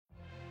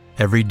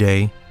Every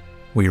day,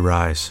 we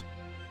rise,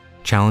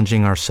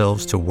 challenging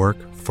ourselves to work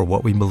for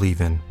what we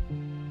believe in.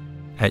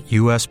 At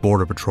U.S.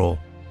 Border Patrol,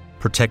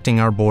 protecting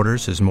our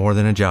borders is more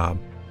than a job.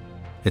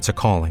 It's a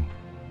calling.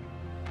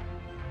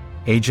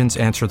 Agents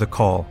answer the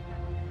call,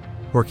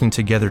 working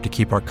together to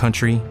keep our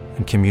country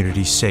and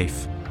communities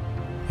safe.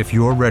 If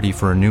you're ready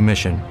for a new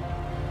mission,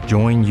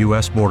 join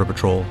U.S. Border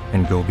Patrol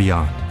and go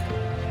beyond.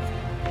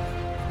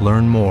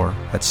 Learn more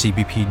at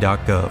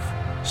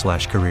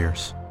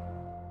cbp.gov/careers.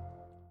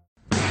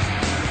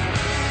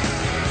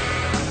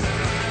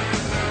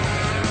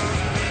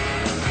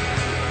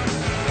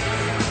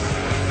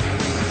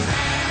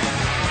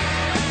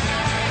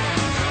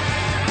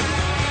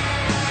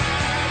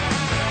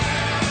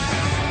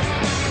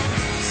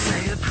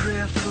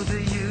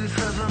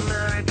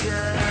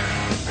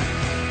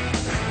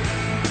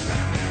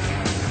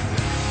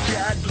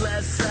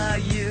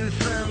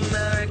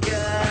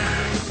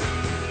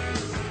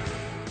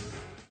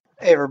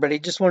 Hey everybody,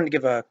 just wanted to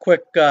give a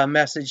quick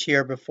message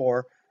here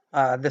before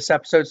this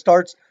episode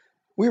starts.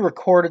 We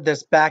recorded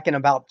this back in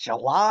about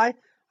July.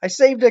 I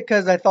saved it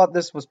because I thought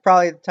this was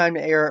probably the time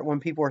to air it when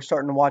people are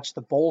starting to watch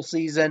the bowl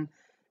season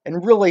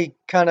and really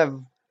kind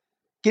of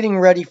getting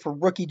ready for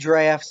rookie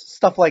drafts,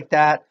 stuff like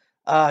that,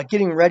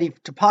 getting ready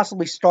to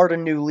possibly start a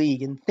new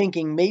league and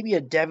thinking maybe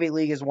a Devy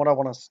league is what I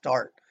want to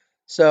start.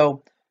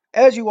 So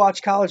as you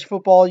watch college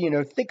football,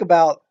 think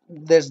about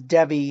this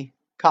Devy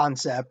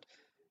concept.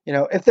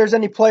 If there's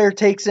any player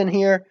takes in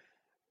here,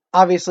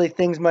 obviously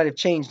things might have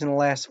changed in the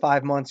last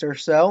 5 months or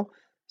so.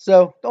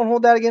 So don't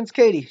hold that against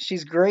Katie.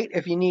 She's great.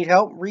 If you need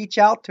help, reach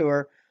out to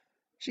her.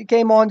 She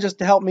came on just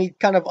to help me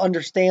kind of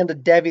understand the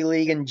Devy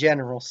League in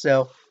general.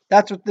 So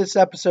that's what this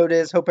episode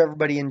is. Hope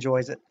everybody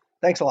enjoys it.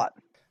 Thanks a lot.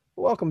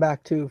 Welcome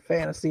back to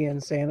Fantasy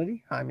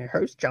Insanity. I'm your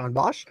host, John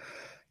Bosch.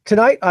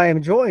 Tonight I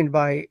am joined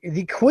by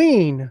the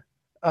queen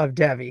of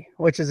Devy,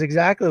 which is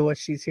exactly what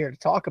she's here to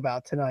talk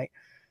about tonight.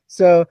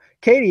 So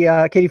Katie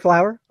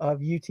Flower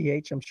of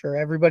UTH, I'm sure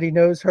everybody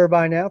knows her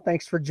by now.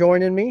 Thanks for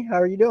joining me.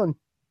 How are you doing?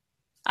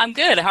 I'm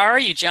good. How are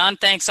you, John?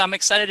 Thanks. I'm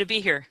excited to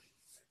be here.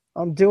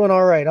 I'm doing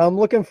all right. I'm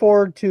looking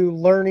forward to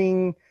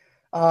learning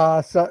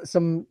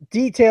some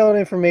detailed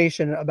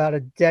information about a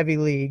Devy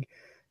League.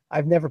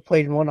 I've never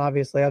played in one,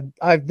 obviously.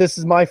 This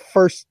is my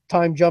first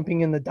time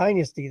jumping in the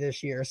Dynasty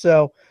this year.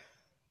 So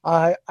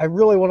I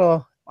really want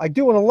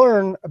to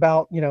learn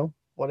about,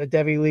 what a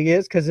Devy League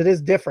is, because it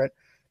is different.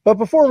 But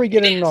before we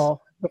get into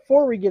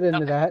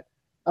that,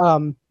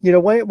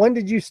 when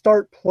did you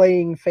start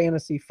playing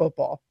fantasy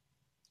football?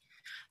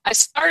 I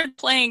started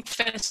playing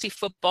fantasy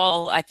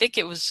football, I think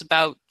it was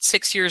about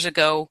 6 years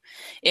ago.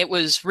 It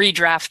was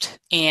redraft,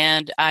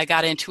 and I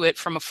got into it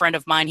from a friend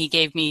of mine. He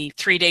gave me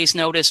 3 days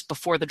notice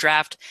before the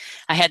draft.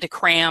 I had to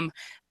cram.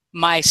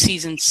 My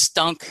season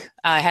stunk.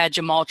 I had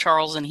Jamal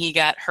Charles, and he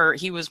got hurt.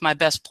 He was my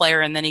best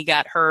player, and then he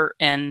got hurt,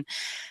 and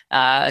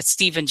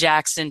Steven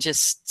Jackson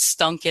just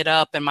stunk it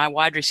up, and my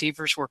wide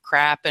receivers were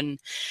crap. And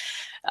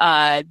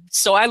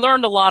so I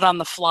learned a lot on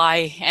the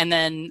fly, and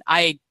then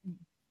I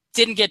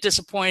didn't get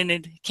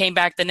disappointed, came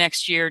back the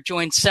next year,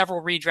 joined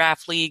several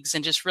redraft leagues,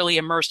 and just really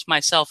immersed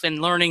myself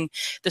in learning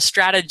the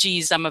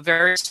strategies. I'm a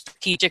very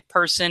strategic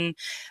person.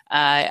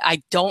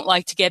 I don't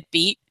like to get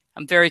beat.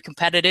 I'm very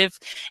competitive,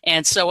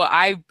 and so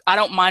I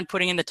don't mind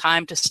putting in the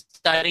time to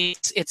study.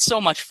 It's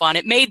so much fun.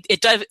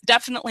 It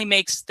definitely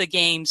makes the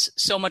games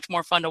so much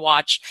more fun to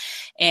watch,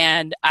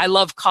 and I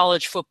love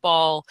college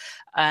football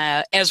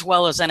as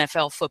well as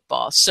NFL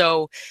football.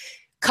 So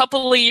a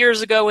couple of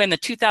years ago in the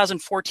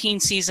 2014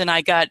 season,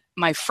 I got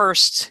my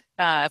first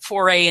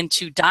foray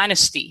into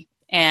Dynasty,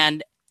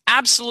 and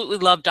absolutely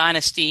love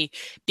Dynasty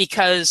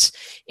because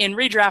in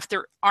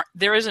redraft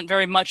there isn't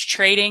very much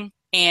trading.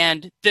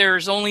 And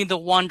there's only the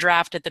one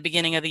draft at the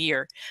beginning of the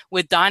year.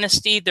 With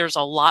Dynasty, there's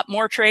a lot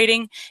more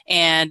trading,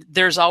 and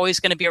there's always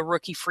going to be a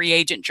rookie free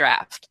agent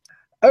draft.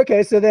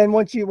 Okay, so then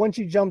once you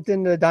jumped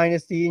into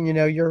Dynasty, and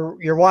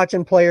you're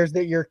watching players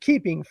that you're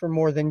keeping for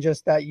more than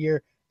just that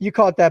year, you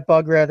caught that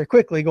bug rather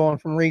quickly going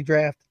from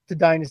redraft to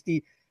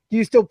Dynasty. Do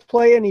you still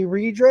play any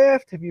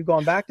redraft? Have you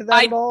gone back to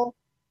that at all?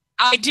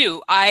 I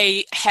do.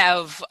 I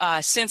have,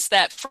 since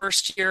that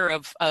first year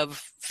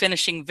of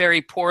finishing very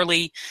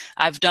poorly,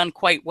 I've done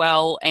quite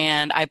well,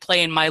 and I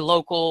play in my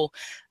local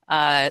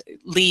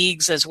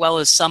leagues as well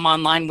as some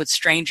online with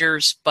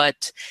strangers.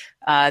 But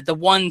the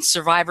one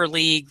Survivor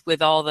League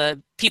with all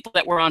the people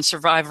that were on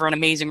Survivor and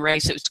Amazing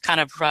Race, it was kind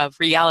of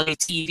reality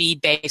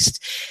TV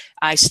based.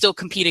 I still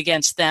compete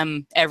against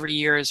them every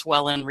year as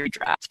well in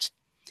redraft.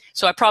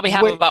 So I probably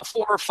have about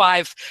four or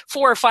five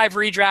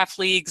redraft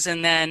leagues,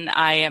 and then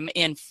I am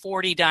in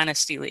 40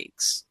 Dynasty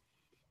leagues.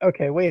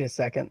 Okay, wait a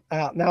second.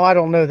 Now I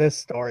don't know this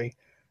story.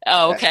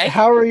 Oh, okay.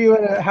 How are you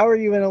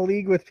in a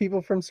league with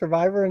people from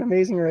Survivor and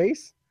Amazing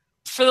Race?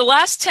 For the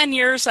last 10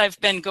 years, I've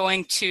been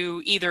going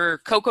to either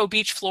Cocoa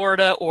Beach,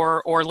 Florida,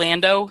 or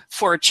Orlando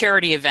for a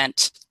charity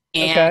event.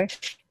 And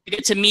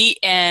get to meet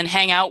and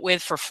hang out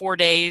with for 4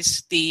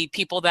 days the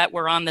people that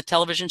were on the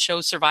television show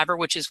Survivor,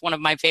 which is one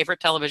of my favorite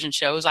television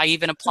shows. I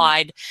even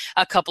applied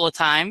a couple of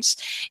times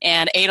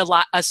and ate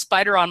a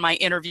spider on my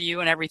interview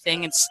and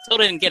everything, and still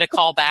didn't get a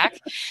call back.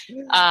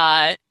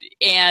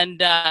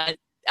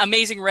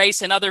 Amazing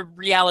Race and other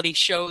reality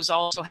shows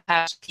also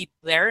have people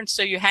there, and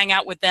so you hang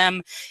out with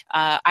them.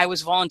 I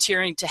was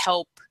volunteering to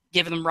help,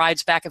 giving them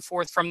rides back and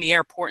forth from the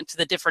airport into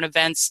the different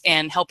events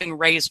and helping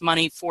raise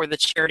money for the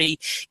charity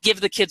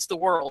Give the Kids the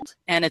World.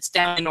 And it's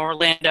down in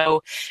Orlando.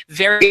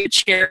 Very good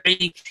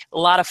charity, a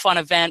lot of fun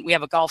event. We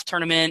have a golf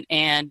tournament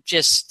and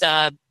just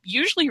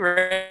usually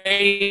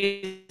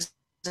raise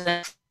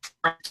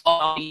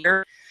all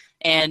year.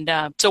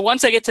 And so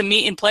once I get to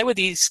meet and play with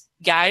these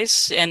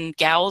guys and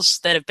gals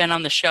that have been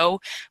on the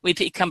show, we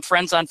become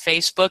friends on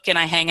Facebook, and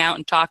I hang out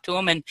and talk to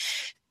them. And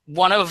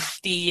one of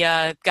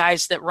the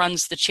guys that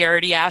runs the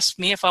charity asked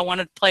me if I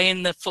wanted to play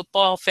in the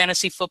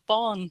fantasy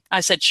football, and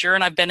I said sure,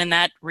 and I've been in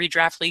that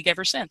redraft league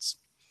ever since.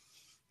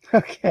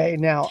 Okay,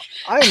 now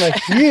I'm a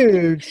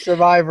huge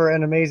Survivor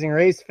and Amazing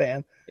Race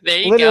fan. There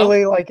you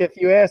Literally, go. like if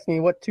you ask me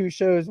what 2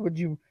 shows would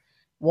you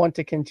want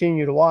to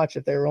continue to watch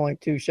if there were only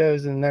 2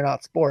 shows and they're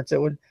not sports, it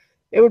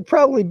would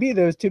probably be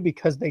those 2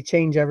 because they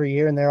change every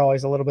year and they're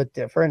always a little bit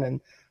different.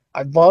 And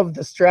I love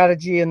the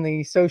strategy and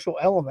the social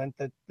element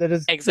that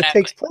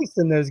takes place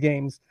in those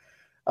games.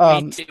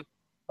 Me too.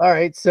 All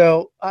right,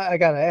 so I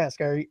gotta ask: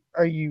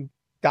 Are you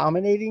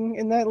dominating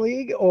in that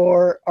league,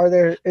 or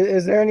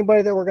is there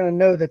anybody that we're gonna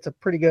know that's a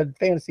pretty good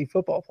fantasy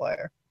football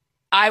player?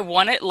 I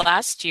won it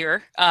last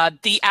year.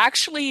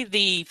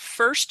 The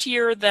first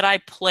year that I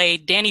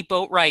played, Danny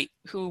Boatwright,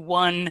 who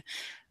won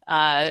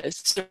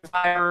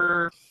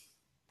Survivor,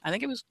 I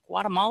think it was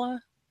Guatemala.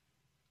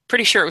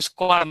 Pretty sure it was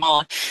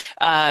Guatemala.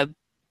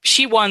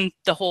 She won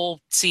the whole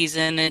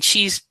season, and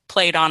she's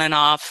played on and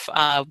off.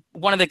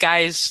 One of the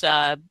guys,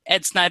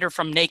 Ed Snyder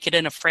from Naked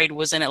and Afraid,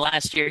 was in it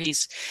last year.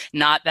 He's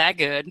not that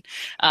good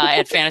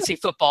at fantasy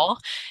football.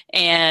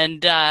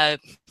 And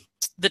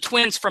the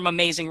twins from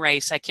Amazing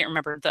Race, I can't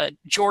remember, the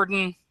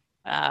Jordan,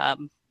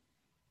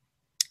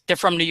 they're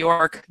from New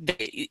York.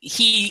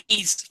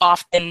 He's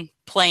often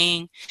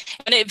playing,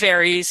 and it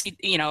varies.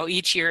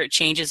 Each year it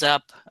changes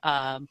up.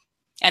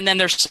 And then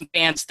there's some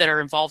bands that are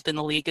involved in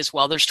the league as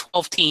well. There's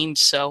 12 teams,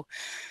 so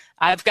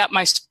I've got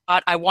my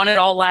spot. I won it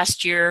all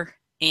last year,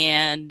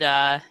 and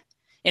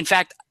in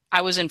fact,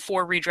 I was in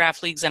 4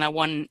 redraft leagues, and I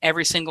won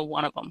every single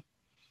one of them.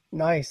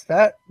 Nice.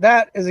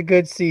 That is a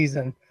good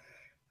season.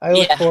 I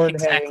look forward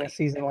to having a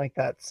season like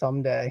that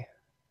someday.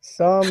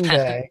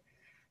 Someday.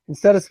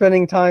 Instead of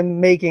spending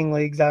time making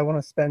leagues, I want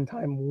to spend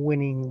time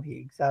winning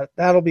leagues.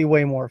 That'll be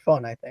way more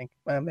fun, I think.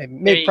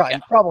 Maybe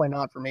probably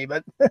not for me,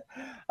 but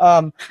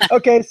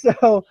okay.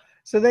 So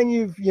then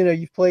you've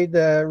played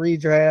the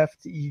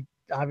redraft. You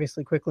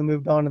obviously quickly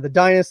moved on to the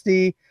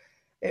dynasty.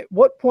 At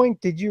what point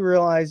did you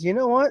realize, you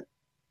know what?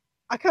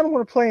 I kind of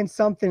want to play in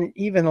something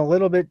even a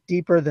little bit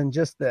deeper than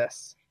just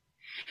this?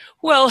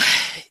 Well,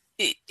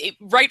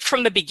 right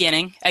from the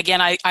beginning, again,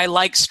 I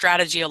like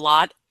strategy a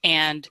lot,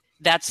 and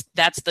that's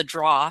the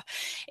draw.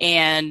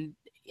 And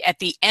at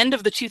the end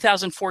of the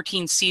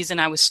 2014 season,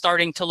 I was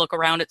starting to look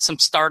around at some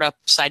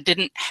startups. I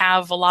didn't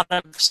have a lot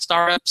of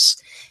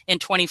startups in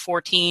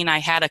 2014. I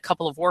had a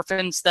couple of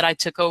orphans that I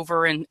took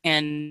over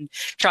and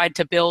tried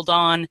to build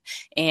on,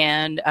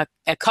 and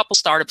a couple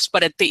startups.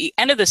 But at the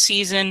end of the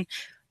season,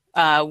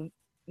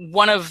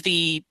 one of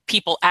the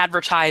people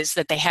advertised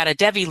that they had a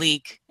Devy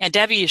league, and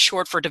Devy is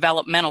short for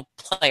developmental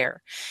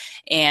player.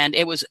 And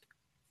it was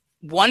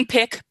 1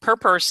 pick per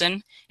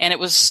person, and it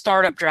was a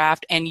startup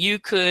draft, and you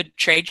could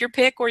trade your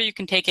pick or you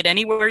can take it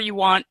anywhere you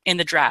want in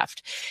the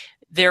draft.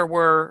 There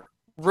were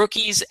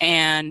rookies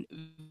and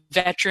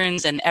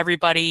veterans and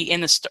everybody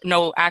in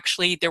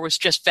the there was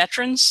just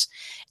veterans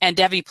and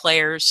Devy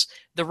players.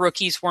 The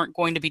rookies weren't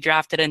going to be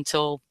drafted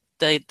until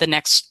the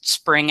next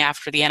spring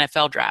after the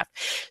NFL draft.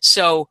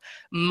 So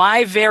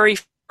my very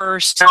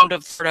first round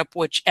of startup,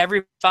 which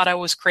everyone thought I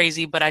was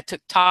crazy, but I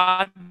took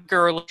Todd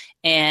Gurley,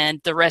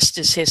 and the rest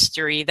is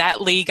history.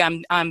 That league,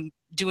 I'm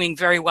doing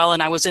very well,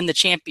 and I was in the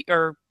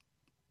championship.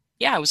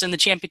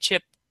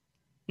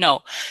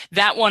 No,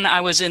 that one I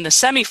was in the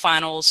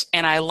semifinals,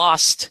 and I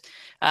lost.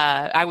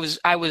 I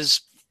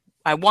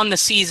won the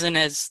season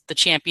as the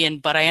champion,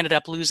 but I ended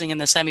up losing in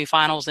the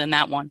semifinals in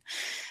that one.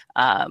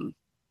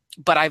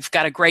 But I've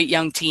got a great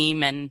young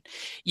team, and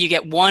you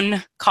get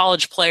 1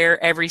 college player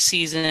every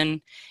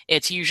season.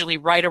 It's usually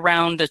right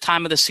around the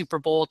time of the Super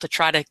Bowl to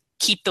try to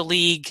keep the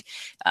league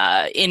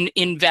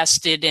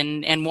invested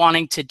and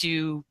wanting to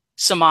do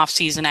some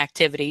off-season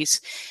activities.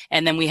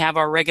 And then we have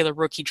our regular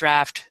rookie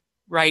draft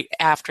right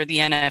after the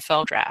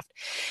NFL draft.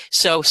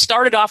 So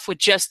started off with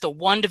just the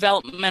 1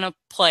 developmental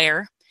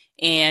player,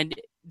 and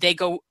they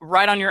go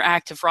right on your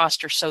active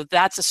roster. So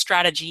that's a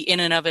strategy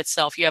in and of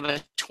itself. You have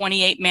a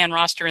 28-man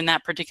roster in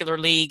that particular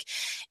league,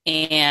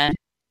 and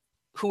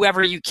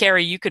whoever you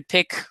carry, you could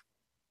pick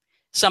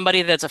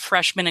somebody that's a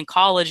freshman in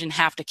college and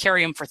have to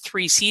carry them for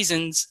 3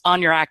 seasons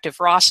on your active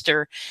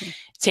roster,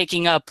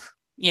 taking up,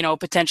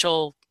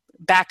 potential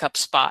backup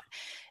spot.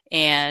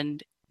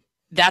 And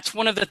that's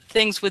one of the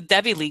things with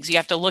Devy leagues. You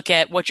have to look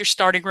at what your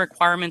starting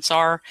requirements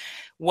are,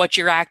 what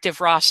your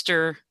active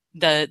roster,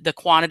 the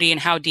quantity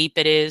and how deep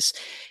it is.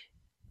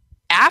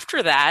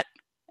 After that,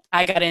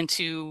 I got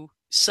into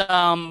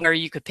some where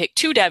you could pick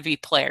 2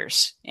 Devy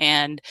players,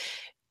 and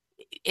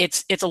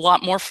it's a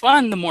lot more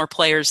fun the more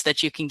players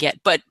that you can get.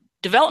 But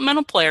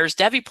developmental players,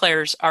 Devy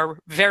players, are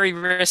very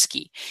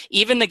risky.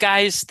 Even the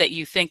guys that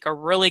you think are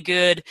really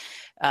good,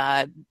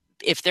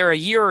 if they're a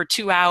year or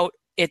 2 out,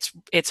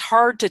 it's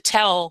hard to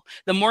tell.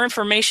 The more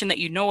information that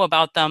you know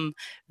about them,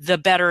 the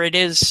better it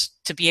is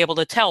to be able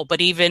to tell.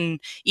 But even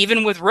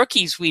with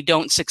rookies, we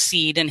don't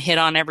succeed and hit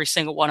on every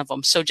single one of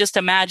them. So just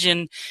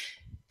imagine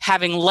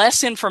having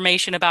less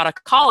information about a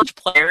college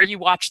player. You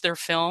watch their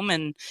film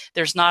and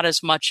there's not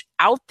as much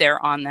out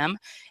there on them.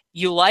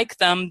 You like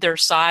them, their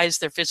size,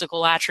 their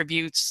physical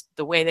attributes,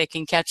 the way they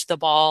can catch the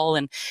ball,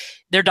 and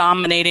they're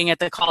dominating at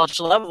the college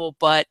level,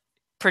 but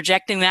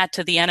projecting that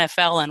to the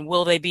NFL and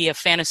will they be a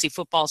fantasy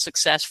football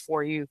success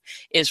for you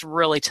is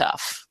really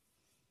tough.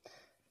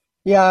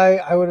 Yeah,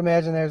 I would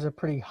imagine there's a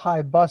pretty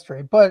high bust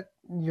rate, but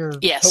you're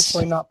Yes.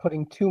 hopefully not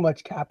putting too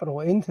much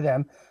capital into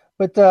them.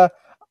 But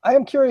I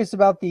am curious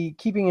about the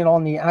keeping it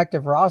on the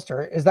active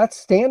roster. Is that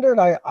standard?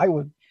 I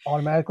would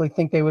automatically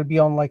think they would be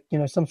on, like,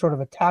 some sort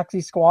of a taxi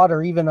squad,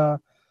 or even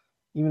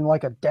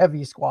like a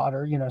Devy squad,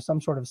 or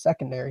some sort of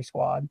secondary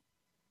squad.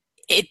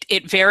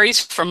 It varies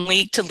from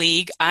league to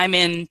league. I'm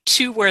in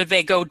 2 where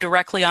they go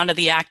directly onto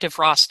the active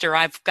roster.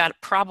 I've got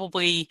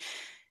probably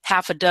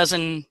half a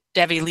dozen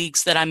Devy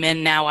leagues that I'm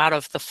in now out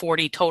of the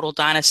 40 total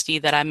dynasty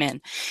that I'm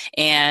in.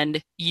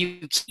 And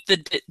you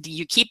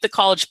keep the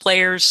college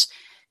players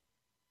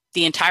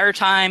the entire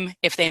time.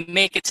 If they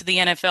make it to the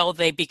NFL,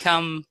 they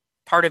become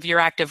part of your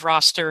active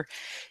roster.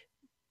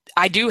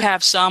 I do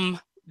have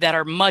some that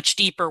are much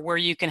deeper where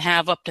you can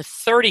have up to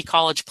 30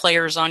 college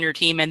players on your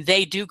team, and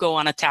they do go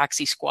on a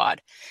taxi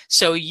squad.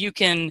 So you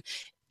can,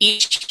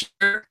 each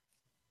year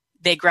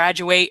they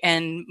graduate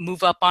and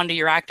move up onto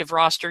your active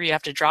roster. You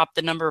have to drop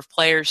the number of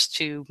players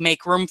to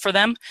make room for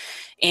them,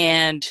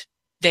 and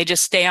they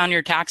just stay on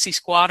your taxi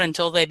squad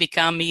until they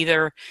become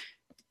either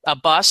a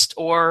bust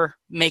or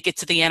make it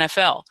to the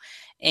NFL.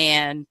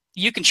 And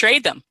you can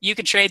trade them. You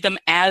can trade them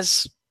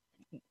as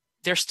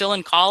they're still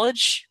in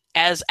college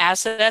as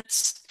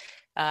assets.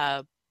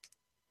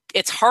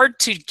 It's hard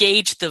to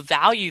gauge the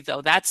value,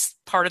 though. That's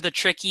part of the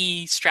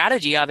tricky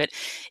strategy of it.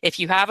 If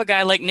you have a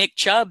guy like Nick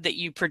Chubb that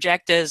you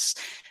project as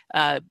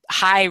a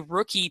high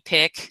rookie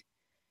pick,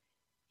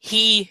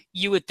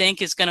 you would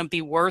think is going to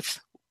be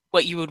worth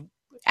what you would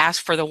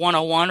ask for the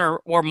 101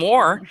 or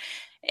more,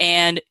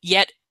 and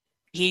yet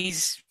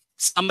he's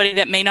somebody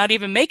that may not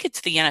even make it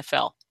to the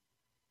NFL.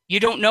 You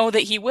don't know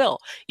that he will.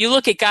 You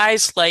look at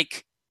guys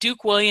like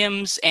Duke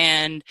Williams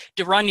and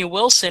De'Runnya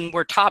Wilson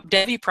were top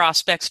Devy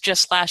prospects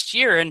just last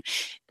year, and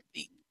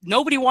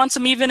nobody wants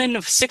them even in a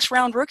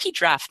 6th-round rookie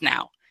draft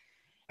now.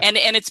 And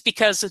it's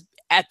because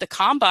at the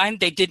combine,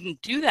 they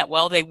didn't do that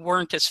well. They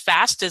weren't as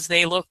fast as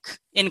they look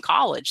in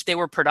college. They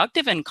were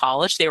productive in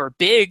college. They were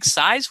big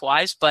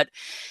size-wise, but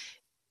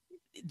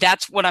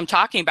that's what I'm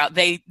talking about.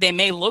 They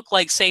may look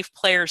like safe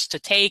players to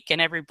take, and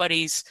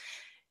everybody's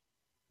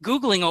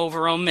Googling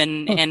over them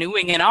and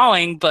oohing and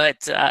awing,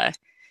 but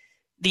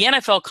the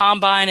NFL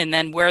Combine and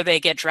then where they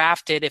get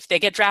drafted, if they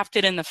get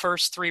drafted in the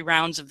first 3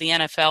 rounds of the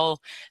NFL,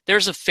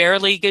 there's a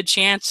fairly good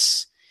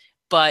chance.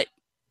 But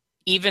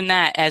even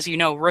that, as you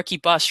know, rookie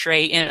bust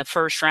rate in the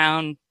first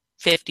round,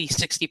 50,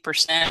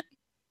 60%.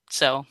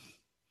 So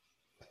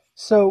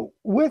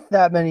with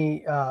that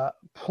many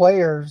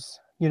players,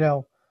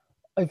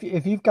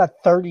 if you've got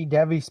 30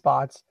 Devy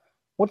spots,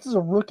 what does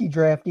a rookie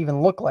draft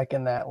even look like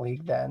in that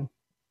league then?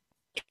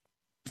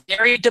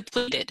 Very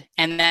depleted.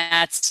 And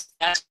that's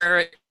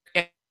where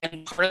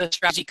and part of the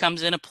strategy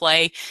comes into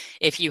play.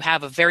 If you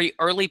have a very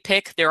early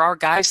pick, there are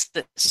guys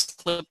that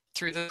slip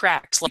through the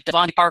cracks, like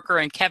Devontae Parker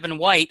and Kevin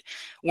White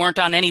weren't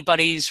on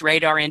anybody's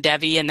radar in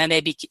Devy, and then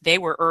they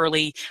were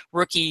early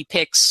rookie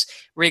picks,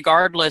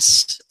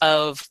 regardless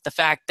of the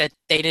fact that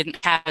they didn't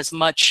have as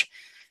much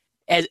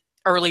as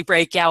early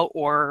breakout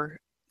or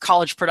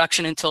college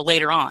production until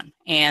later on.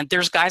 And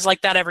there's guys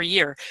like that every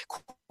year.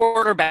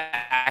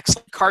 Quarterbacks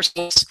like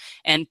Carson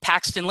and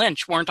Paxton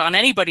Lynch weren't on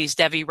anybody's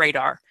Devy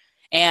radar.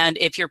 And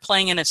if you're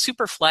playing in a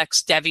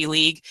Superflex Devy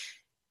league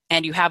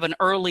and you have an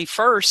early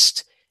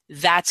first,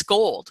 that's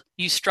gold.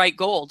 You strike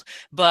gold.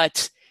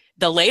 But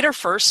the later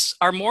firsts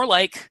are more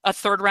like a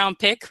 3rd-round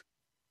pick.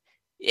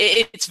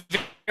 It's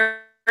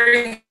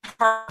very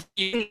hard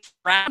to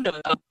round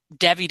a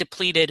Devy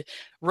depleted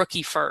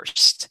rookie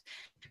first.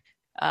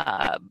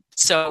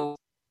 So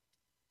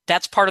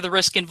that's part of the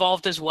risk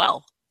involved as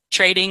well,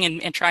 trading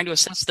and trying to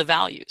assess the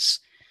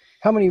values.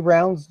 How many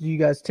rounds do you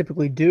guys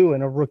typically do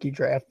in a rookie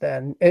draft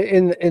then,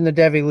 in the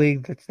Devy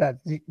league that's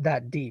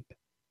that deep?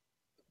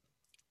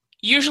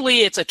 Usually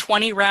it's a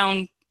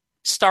 20-round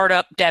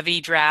startup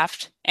Devy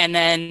draft, and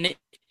then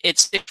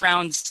it's 6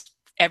 rounds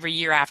every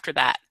year after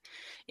that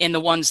in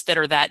the ones that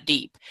are that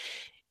deep.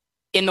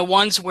 In the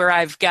ones where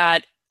I've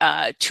got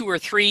 2 or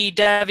 3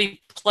 Devy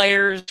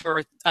players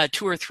or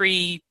 2 or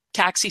 3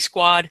 taxi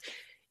squad,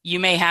 you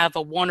may have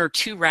a 1 or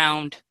 2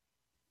 round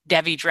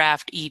Devy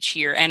draft each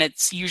year, and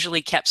it's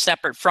usually kept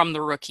separate from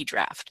the rookie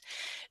draft.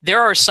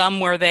 There are some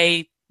where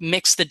they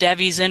mix the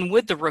Devies in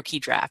with the rookie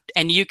draft,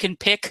 and you can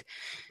pick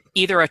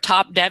either a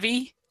top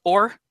Devy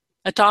or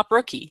a top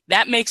rookie.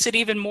 That makes it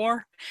even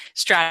more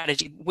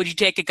strategy. Would you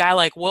take a guy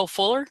like Will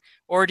Fuller,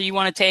 or do you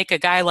want to take a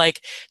guy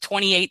like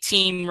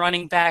 2018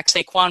 running back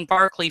Saquon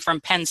Barkley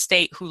from Penn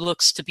State, who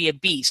looks to be a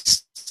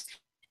beast?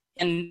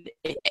 And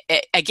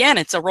again,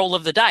 it's a roll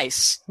of the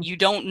dice. You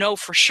don't know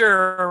for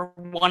sure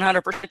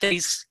 100%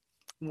 that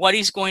what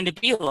he's going to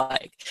be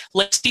like.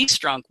 Les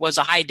Strunk was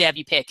a high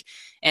Devy pick,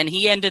 and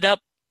he ended up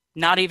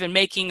not even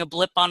making a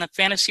blip on a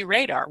fantasy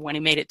radar when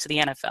he made it to the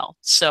NFL.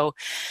 So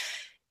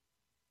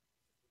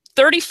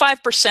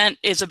 35%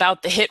 is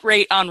about the hit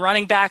rate on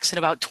running backs, and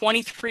about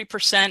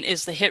 23%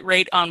 is the hit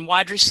rate on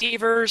wide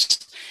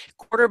receivers.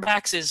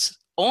 Quarterbacks is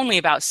only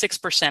about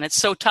 6%. It's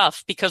so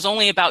tough because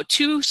only about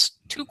two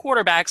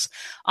quarterbacks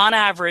on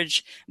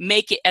average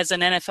make it as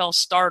an NFL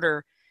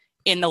starter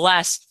in the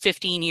last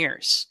 15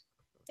 years.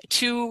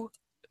 2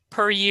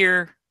 per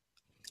year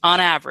on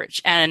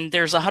average. And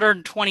there's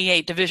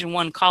 128 Division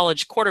I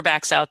college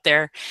quarterbacks out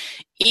there.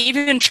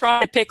 Even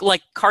trying to pick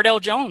like Cardell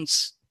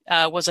Jones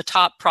was a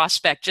top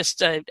prospect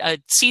just a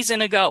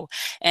season ago.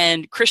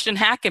 And Christian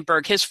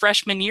Hackenberg, his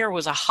freshman year,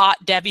 was a hot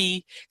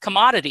Devy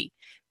commodity,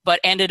 but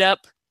ended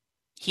up,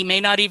 he may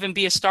not even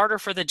be a starter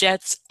for the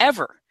Jets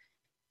ever.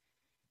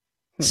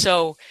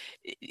 So,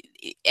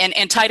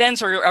 and tight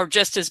ends are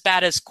just as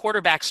bad as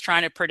quarterbacks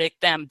trying to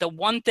predict them. The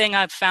one thing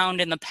I've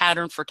found in the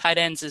pattern for tight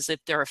ends is if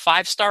they're a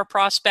 5-star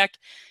prospect,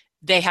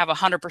 they have a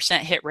 100%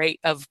 hit rate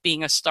of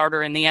being a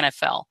starter in the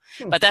NFL.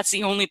 But that's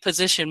the only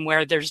position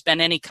where there's been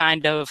any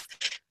kind of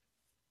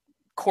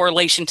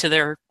correlation to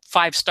their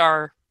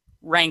 5-star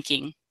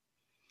ranking.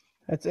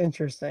 That's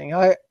interesting.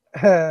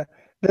 The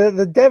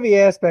Devy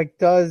aspect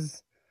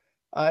does,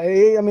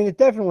 it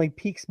definitely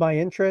piques my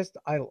interest.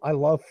 I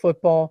love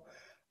football.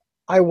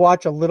 I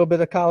watch a little bit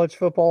of college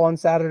football on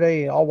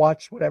Saturday. I'll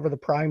watch whatever the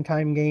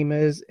primetime game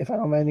is. If I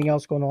don't have anything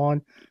else going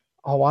on,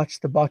 I'll watch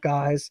the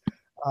Buckeyes.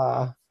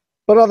 But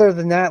other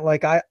than that,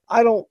 like I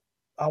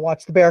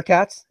watch the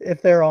Bearcats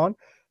if they're on.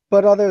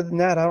 But other than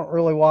that, I don't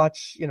really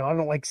watch, I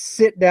don't like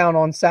sit down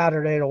on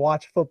Saturday to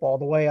watch football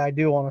the way I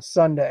do on a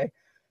Sunday.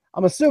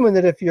 I'm assuming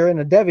that if you're in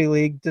a Devy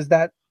league, does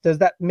that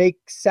make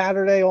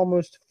Saturday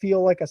almost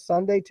feel like a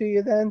Sunday to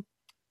you then?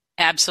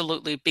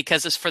 Absolutely,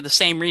 because it's for the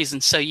same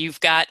reason. So you've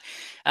got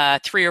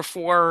 3 or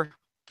 4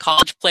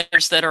 college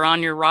players that are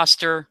on your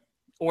roster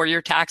or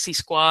your taxi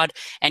squad,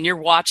 and you're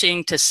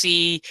watching to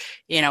see,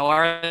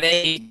 are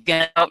they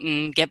going to out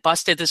and get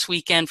busted this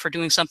weekend for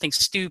doing something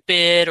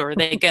stupid, or are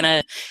they going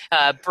to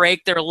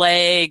break their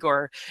leg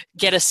or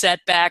get a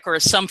setback, or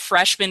is some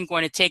freshman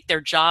going to take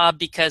their job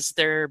because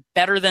they're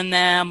better than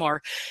them,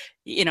 or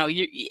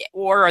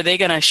or are they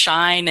going to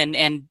shine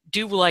and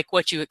do like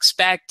what you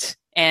expect?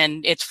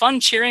 And it's fun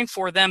cheering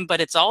for them,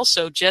 but it's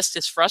also just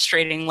as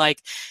frustrating.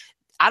 Like,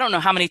 I don't know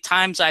how many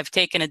times I've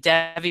taken a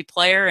Devy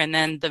player and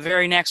then the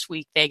very next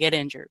week they get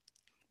injured.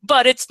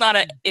 But it's not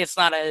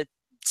a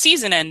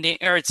season ending,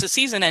 or it's a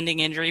season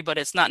ending injury, but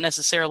it's not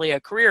necessarily a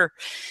career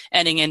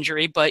ending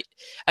injury. But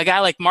a guy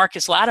like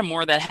Marcus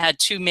Lattimore that had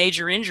 2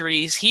 major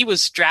injuries, he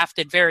was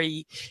drafted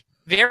very,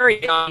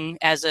 very young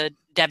as a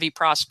Devy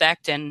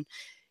prospect, and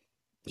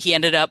he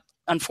ended up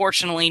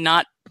unfortunately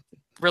not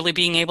really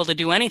being able to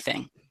do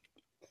anything.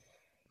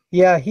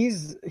 Yeah,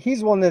 he's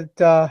one that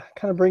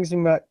kind of brings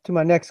me to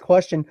my next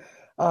question.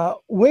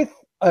 With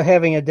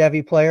having a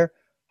Devy player,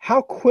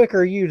 how quick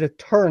are you to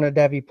turn a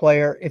Devy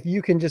player if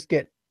you can just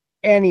get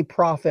any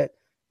profit?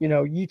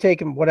 You take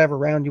him whatever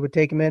round you would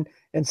take him in,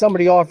 and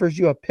somebody offers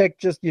you a pick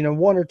just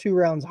 1 or 2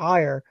 rounds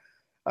higher.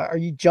 Are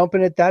you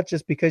jumping at that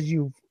just because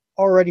you've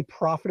already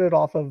profited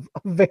off of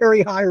a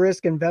very high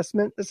risk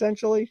investment,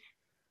 essentially?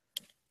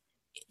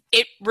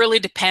 It really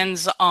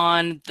depends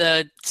on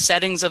the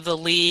settings of the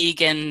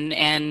league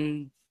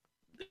and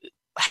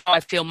how I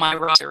feel my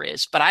roster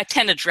is. But I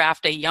tend to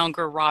draft a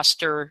younger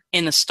roster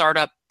in the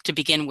startup to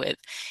begin with.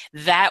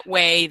 That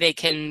way they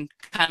can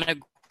kind of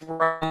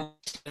grow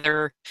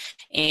together,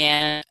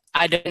 and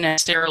I don't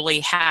necessarily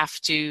have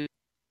to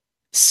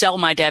sell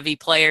my Devy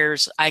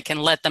players. I can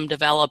let them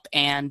develop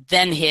and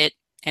then hit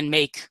and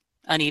make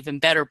an even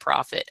better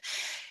profit.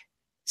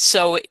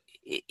 So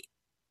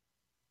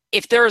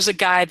if there is a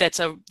guy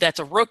that's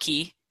a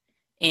rookie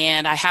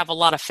and I have a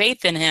lot of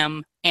faith in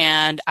him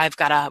and I've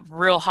got a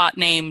real hot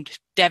named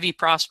Devy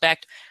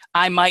prospect,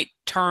 I might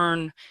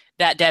turn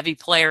that Devy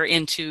player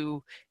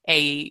into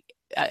a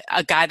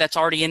guy that's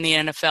already in the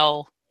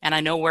NFL and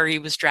I know where he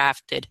was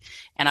drafted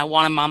and I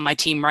want him on my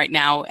team right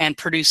now and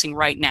producing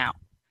right now.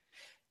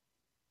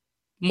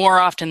 More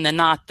often than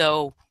not,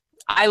 though,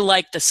 I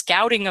like the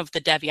scouting of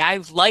the Devy.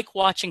 I like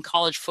watching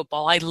college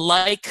football. I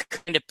like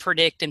kind of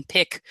predict and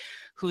pick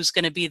who's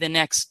going to be the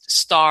next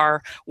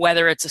star,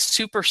 whether it's a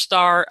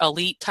superstar,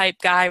 elite type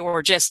guy,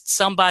 or just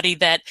somebody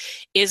that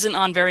isn't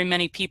on very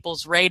many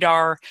people's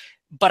radar,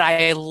 but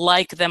I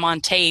like them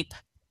on tape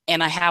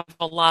and I have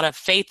a lot of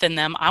faith in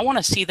them. I want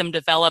to see them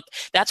develop.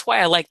 That's why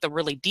I like the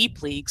really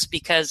deep leagues,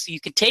 because you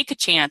can take a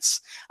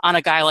chance on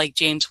a guy like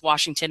James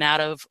Washington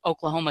out of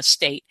Oklahoma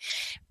State.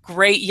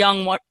 Great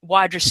young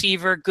wide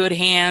receiver, good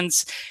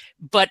hands,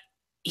 but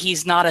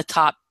he's not a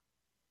top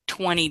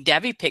 20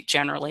 Devy pick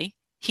generally.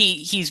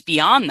 He's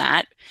beyond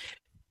that,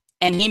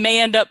 and he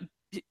may end up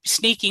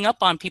sneaking up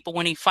on people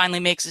when he finally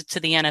makes it to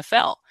the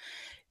NFL.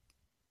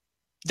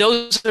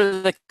 Those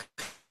are the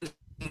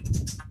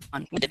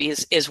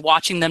is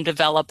watching them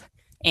develop,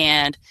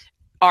 and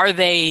are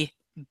they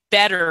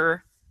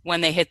better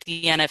when they hit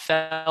the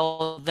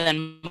NFL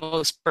than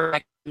most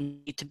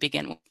need to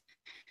begin with?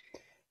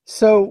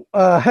 So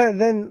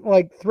then,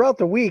 like, throughout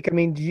the week, I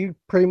mean, do you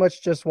pretty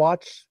much just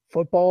watch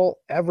football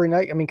every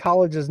night? I mean,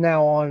 college is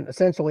now on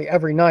essentially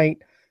every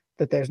night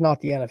that there's not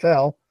the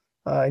NFL,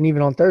 and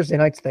even on Thursday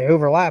nights they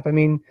overlap. I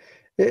mean,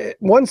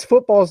 once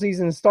football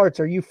season starts,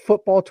 are you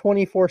football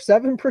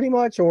 24/7 pretty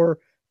much, or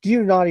do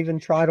you not even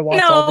try to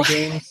watch all the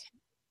games?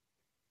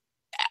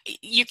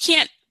 You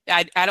can't.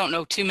 I don't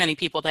know too many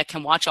people that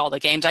can watch all the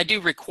games. I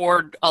do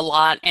record a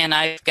lot, and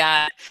I've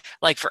got,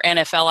 like for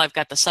NFL, I've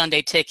got the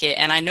Sunday ticket,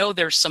 and I know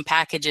there's some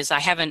packages. I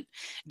haven't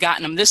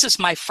gotten them. This is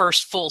my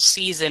first full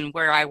season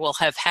where I will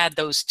have had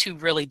those two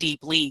really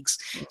deep leagues.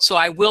 So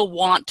I will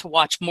want to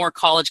watch more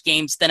college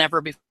games than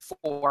ever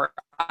before.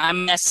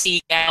 I'm an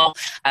SC gal.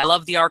 I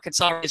love the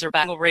Arkansas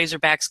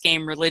Razorbacks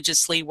game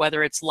religiously,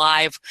 whether it's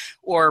live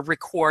or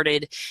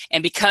recorded.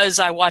 And because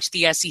I watch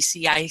the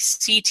SEC, I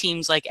see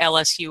teams like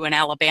LSU and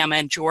Alabama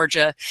and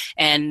Georgia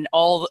and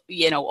all,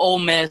 Ole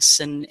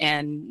Miss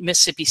and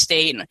Mississippi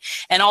State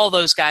and all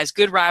those guys,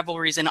 good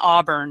rivalries in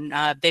Auburn.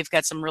 They've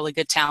got some really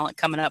good talent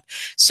coming up.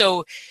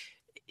 So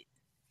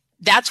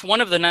that's one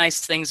of the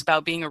nice things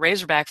about being a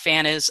Razorback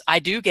fan is I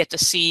do get to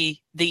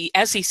see the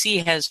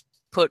SEC has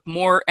put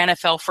more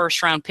NFL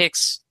first-round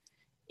picks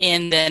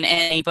in than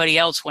anybody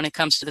else when it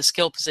comes to the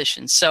skill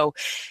positions. So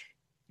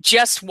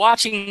just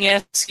watching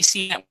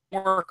SEC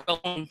Network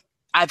alone,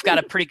 I've got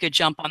a pretty good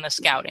jump on the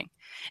scouting.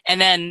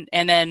 And then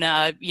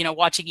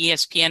watching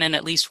ESPN and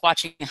at least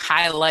watching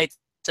highlights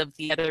of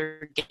the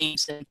other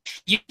games. And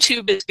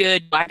YouTube is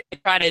good. I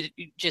try to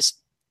just,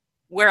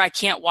 where I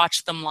can't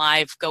watch them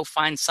live, go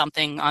find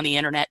something on the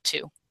internet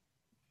too.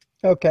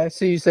 Okay,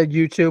 so you said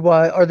YouTube.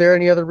 Are there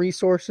any other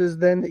resources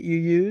then that you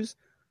use?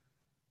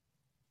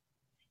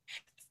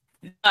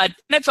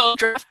 NFL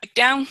Draft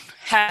Breakdown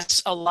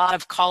has a lot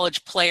of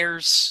college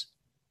players,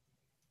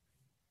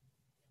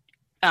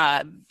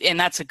 and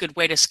that's a good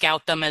way to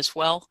scout them as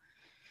well.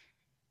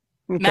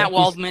 Okay. Matt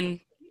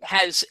Waldman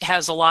has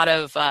a lot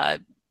of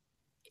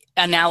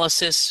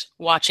analysis,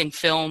 watching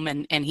film,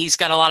 and he's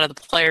got a lot of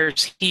the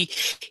players. He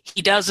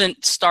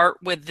doesn't start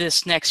with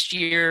this next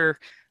year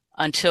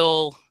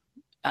until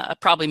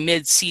probably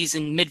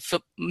mid-season,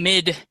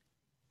 mid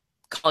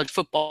college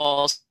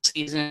football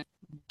season.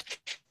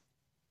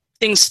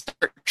 Things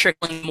start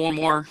trickling more and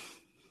more.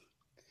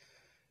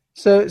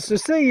 So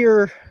say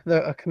you're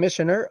a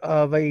commissioner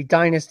of a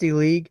dynasty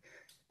league,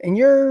 and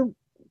you're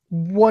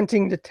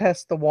wanting to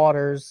test the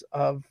waters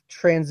of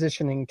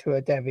transitioning to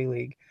a Devy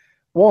league.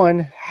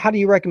 One, how do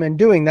you recommend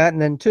doing that?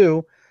 And then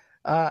two,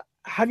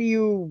 how do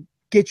you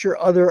get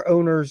your other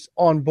owners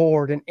on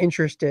board and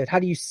interested? How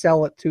do you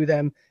sell it to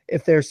them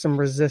if there's some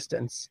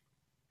resistance?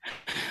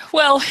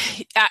 Well,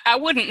 I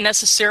wouldn't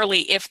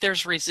necessarily, if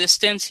there's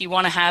resistance, you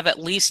want to have at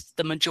least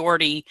the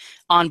majority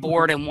on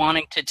board and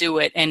wanting to do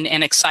it and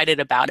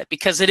excited about it,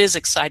 because it is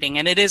exciting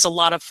and it is a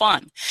lot of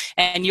fun.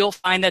 And you'll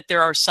find that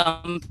there are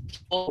some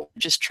people who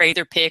just trade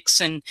their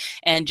picks and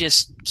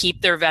just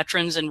keep their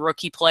veterans and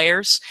rookie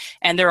players.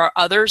 And there are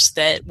others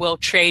that will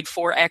trade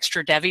for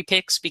extra Devy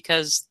picks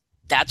because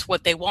that's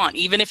what they want,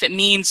 even if it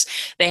means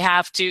they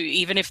have to,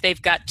 even if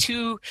they've got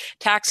 2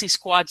 taxi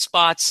squad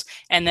spots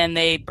and then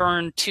they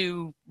burn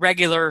 2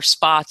 regular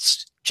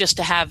spots just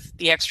to have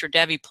the extra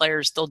Devy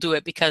players, they'll do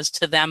it because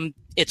to them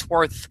it's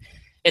worth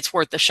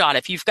the shot.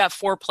 If you've got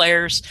 4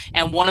 players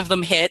and one of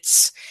them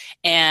hits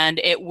and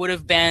it would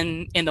have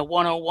been in the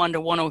 101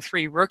 to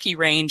 103 rookie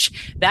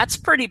range, that's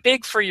pretty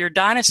big for your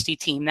dynasty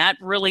team. That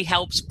really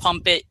helps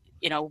pump it,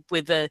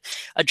 with the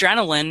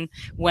adrenaline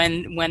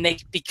when they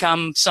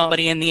become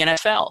somebody in the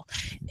NFL.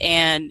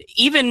 And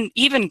even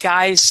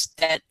guys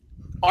that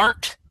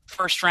aren't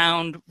first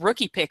round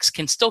rookie picks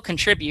can still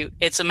contribute.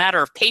 It's a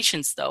matter of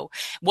patience though.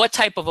 What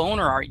type of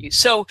owner are you?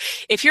 So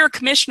if you're a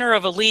commissioner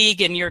of a league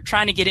and you're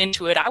trying to get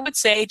into it, I would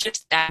say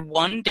just add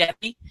 1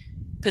 Devy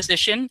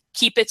position,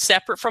 keep it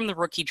separate from the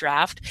rookie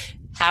draft,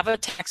 have a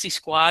taxi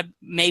squad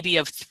maybe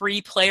of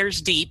 3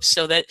 players deep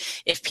so that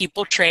if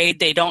people trade,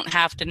 they don't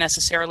have to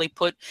necessarily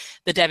put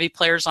the Devy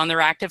players on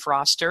their active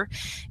roster,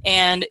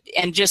 and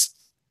just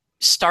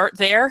start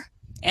there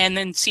and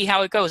then see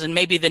how it goes. And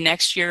maybe the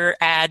next year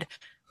add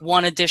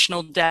 1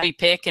 additional Devy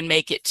pick and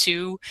make it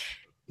 2.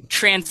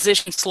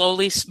 Transition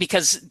slowly,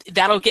 because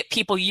that'll get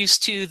people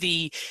used to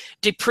the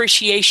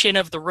depreciation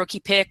of the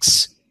rookie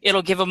picks.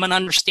 It'll give them an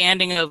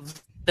understanding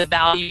of the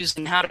values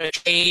and how to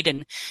trade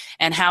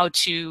and how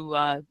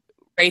to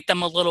rate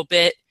them a little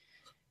bit,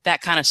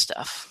 that kind of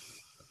stuff.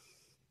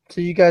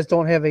 So you guys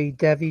don't have a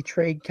Devy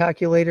trade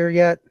calculator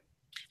yet?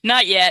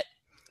 Not yet.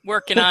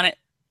 Working on it.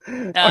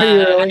 Are you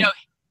really?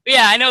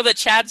 I know that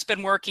Chad's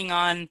been working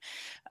on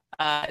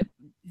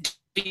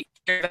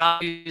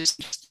values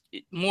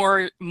more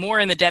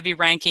in the Devy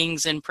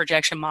rankings and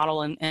projection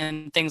model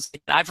and things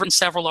like that. I've written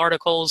several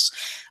articles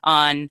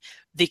on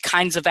the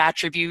kinds of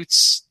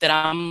attributes that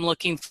I'm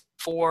looking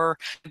for.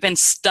 I've been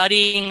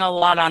studying a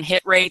lot on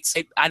hit rates.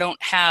 I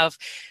don't have,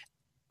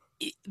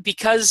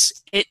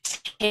 because it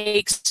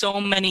takes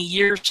so many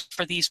years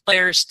for these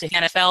players to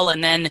NFL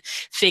and then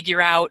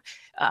figure out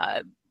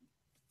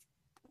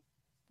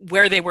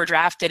where they were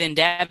drafted in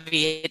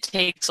Devy. It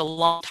takes a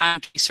long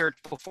time to research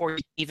before you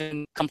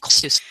even come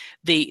close to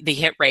the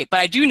hit rate.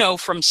 But I do know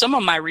from some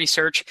of my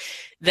research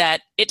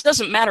that it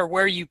doesn't matter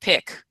where you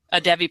pick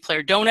a Devy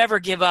player. Don't ever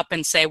give up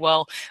and say,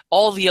 well,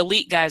 all the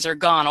elite guys are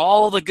gone,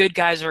 all the good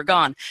guys are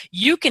gone.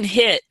 You can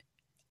hit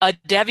a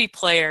Devy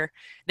player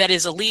that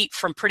is elite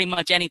from pretty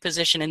much any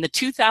position. In the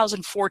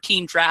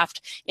 2014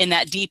 draft, in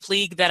that deep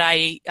league that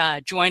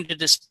I joined a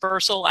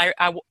dispersal,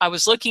 I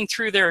was looking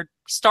through their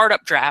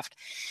startup draft,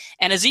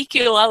 and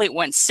Ezekiel Elliott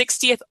went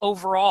 60th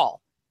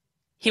overall.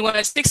 He went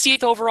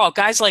 60th overall.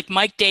 Guys like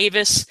Mike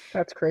Davis,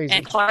 that's crazy,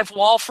 and Clive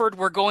Walford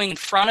were going in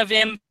front of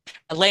him.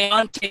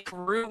 Leonte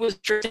Carew was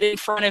drafted in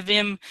front of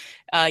him.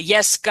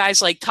 Yes,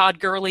 guys like Todd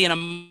Gurley and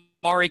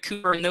Amari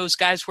Cooper and those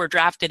guys were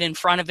drafted in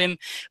front of him.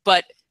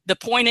 But the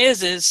point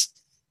is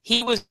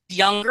he was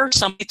younger.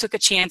 Somebody took a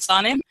chance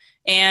on him,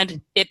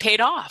 and it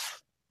paid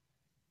off.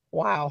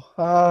 Wow.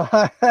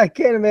 I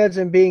can't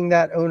imagine being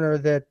that owner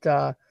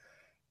that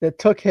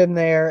took him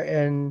there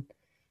and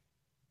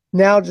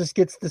now just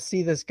gets to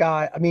see this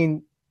guy. I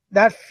mean,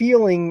 that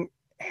feeling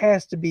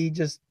has to be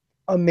just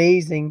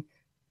amazing.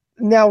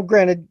 Now,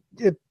 granted,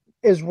 it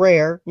is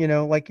rare,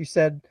 like you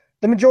said,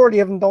 the majority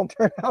of them don't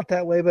turn out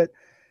that way,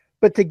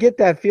 but to get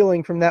that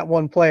feeling from that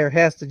one player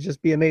has to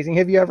just be amazing.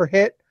 Have you ever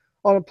hit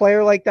on a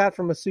player like that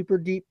from a super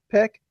deep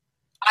pick?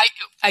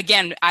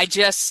 I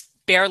just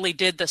barely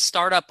did the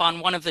startup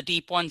on one of the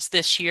deep ones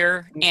this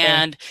year, okay.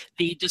 And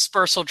the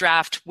dispersal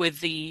draft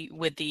with the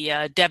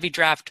Devy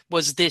draft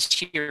was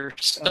this year,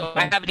 so okay.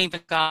 I haven't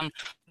even gone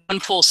one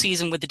full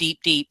season with the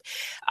deep.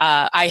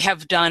 I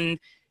have done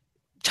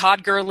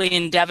Todd Gurley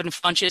and Devin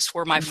Funchess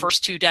were my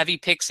first two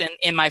Devy picks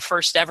in my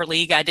first ever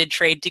league. I did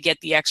trade to get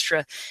the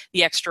extra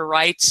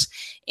rights,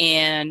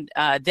 and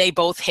they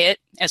both hit.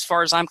 As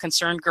far as I'm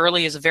concerned,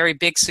 Gurley is a very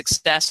big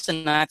success,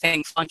 and I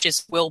think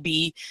Funchess will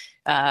be.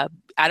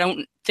 I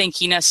don't think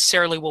he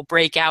necessarily will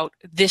break out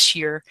this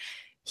year.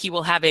 He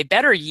will have a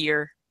better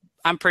year.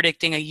 I'm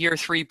predicting a year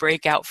 3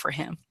 breakout for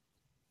him.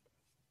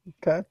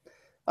 Okay.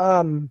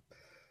 Trying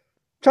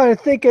to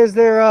think, is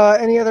there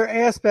any other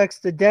aspects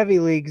to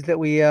Devy leagues that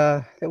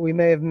we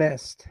may have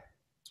missed?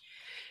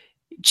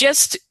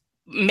 Just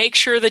make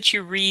sure that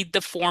you read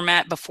the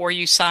format before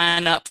you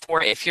sign up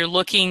for it. If you're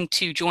looking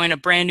to join a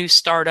brand new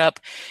startup,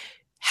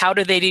 how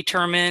do they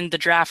determine the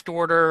draft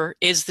order?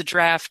 Is the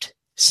draft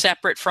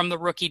separate from the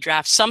rookie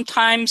draft?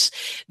 Sometimes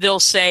they'll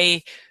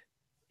say,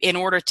 in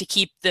order to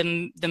keep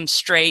them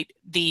straight,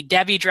 the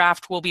Devy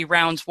draft will be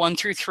rounds 1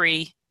 through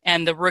 3,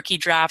 and the rookie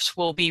drafts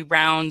will be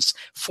rounds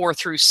 4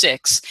 through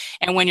 6.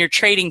 And when you're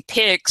trading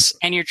picks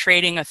and you're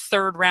trading a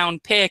 3rd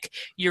round pick,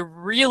 you're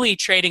really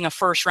trading a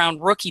 1st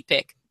round rookie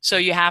pick. So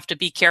you have to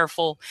be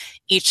careful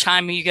each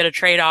time you get a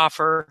trade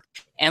offer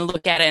and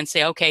look at it and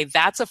say, okay,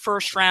 that's a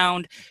 1st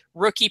round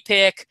rookie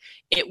pick.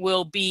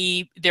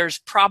 There's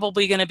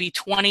probably going to be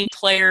 20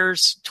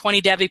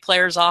 Devy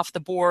players off the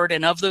board.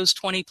 And of those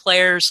 20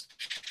 players,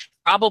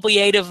 probably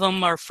 8 of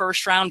them are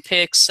 1st round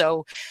picks.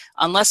 So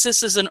unless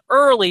this is an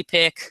early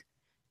pick,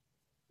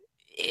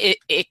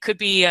 it could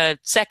be a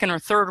 2nd or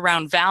 3rd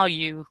round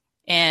value.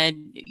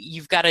 And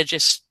you've got to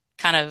just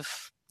kind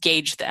of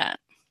gauge that.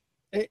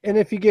 And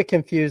if you get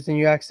confused and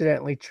you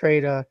accidentally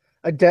trade a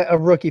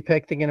rookie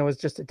pick thinking it was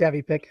just a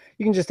Devy pick,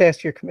 you can just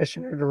ask your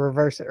commissioner to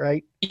reverse it,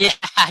 right? Yeah,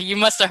 you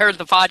must have heard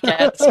the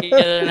podcast the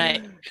other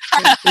night.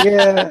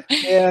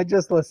 yeah, I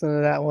just listened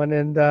to that one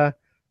and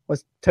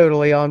was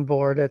totally on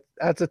board.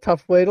 That's a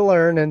tough way to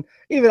learn. And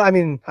even,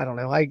 I don't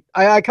know.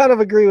 I kind of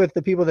agree with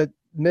the people that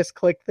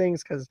misclick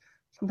things because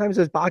sometimes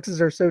those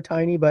boxes are so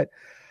tiny, but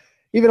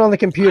even on the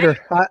computer,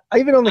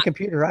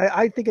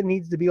 I think it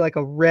needs to be like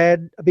a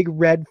big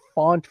red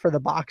font for the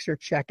box you're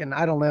checking.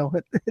 I don't know.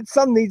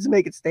 Something needs to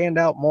make it stand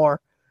out more.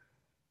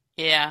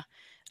 Yeah,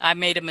 I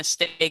made a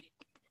mistake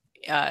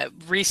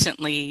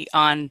recently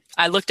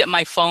I looked at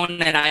my phone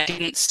and I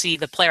didn't see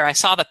the player. I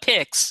saw the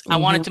picks. Mm-hmm. I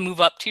wanted to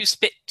move up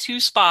two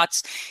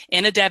spots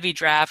in a Devy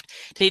draft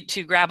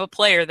to grab a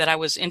player that I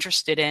was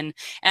interested in.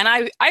 And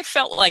I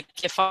felt like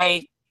if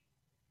I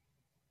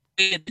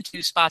the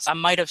 2 spots, I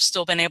might have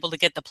still been able to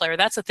get the player.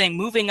 That's the thing.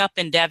 Moving up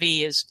in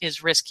Devy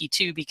is risky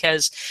too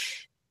because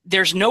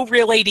there's no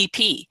real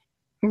ADP.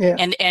 Yeah.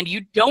 And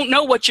you don't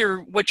know what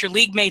your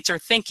league mates are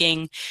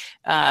thinking.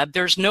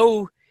 There's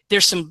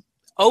some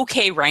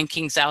okay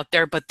rankings out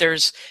there, but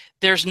there's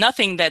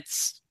nothing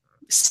that's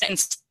set in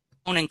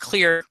stone and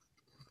clear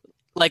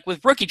like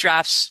with rookie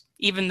drafts,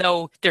 even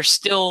though there's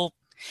still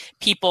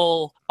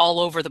people all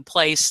over the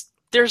place,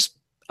 there's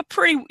a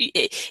pretty,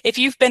 if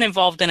you've been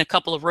involved in a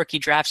couple of rookie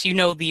drafts, you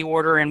know the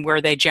order and where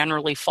they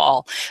generally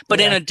fall. But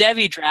in a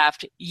Devy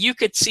draft, you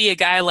could see a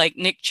guy like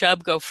Nick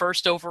Chubb go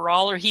first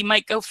overall, or he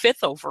might go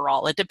fifth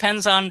overall. It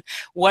depends on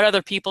what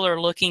other people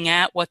are looking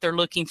at, what they're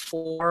looking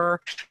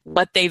for,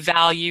 what they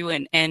value,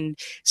 and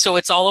so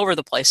it's all over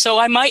the place. So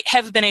I might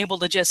have been able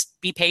to just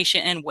be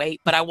patient and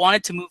wait, but I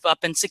wanted to move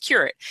up and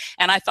secure it.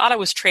 And I thought I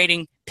was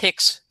trading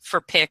picks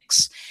for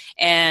picks,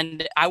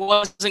 and I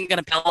wasn't going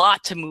to pay a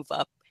lot to move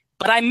up.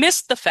 But I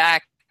missed the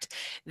fact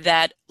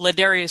that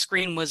Ladarius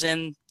Green was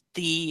in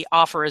the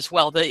offer as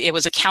well. It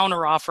was a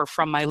counter offer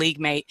from my league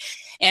mate.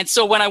 And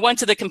so when I went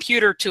to the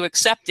computer to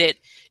accept it,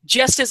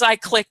 just as I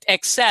clicked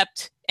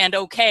accept and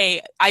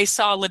okay, I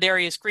saw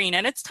Ladarius Green,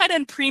 and it's tight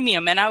end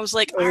premium. And I was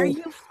like, are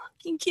you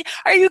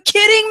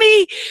kidding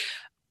me?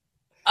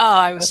 Oh,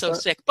 I was so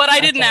sick. But I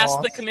didn't ask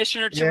the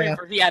commissioner to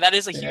revert. Yeah, that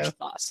is a huge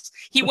loss.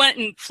 He went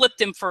and flipped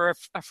him for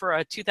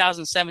a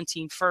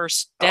 2017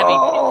 first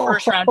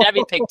round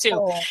Devy pick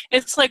too.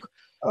 It's like,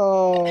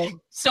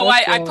 so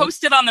I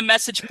posted on the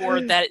message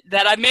board that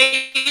I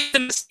made the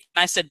mistake.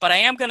 I said, but I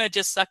am going to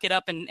just suck it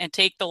up and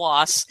take the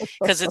loss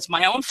because it's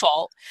my own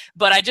fault.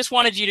 But I just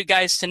wanted you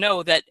guys to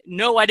know that,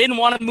 no, I didn't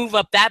want to move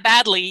up that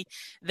badly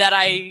that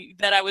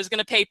I was going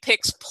to pay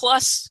picks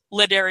plus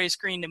Ladarius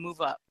Green to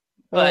move up.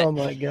 But, oh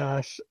my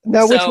gosh!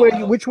 Now,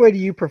 which way do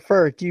you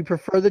prefer? Do you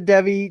prefer the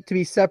Devy to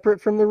be separate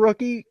from the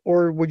rookie,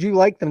 or would you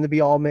like them to be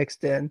all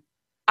mixed in?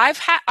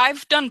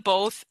 I've done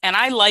both, and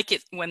I like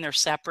it when they're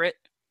separate.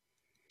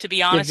 To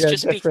be honest,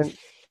 just different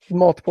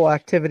multiple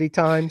activity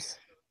times.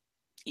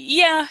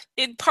 Yeah,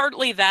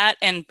 partly that,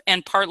 and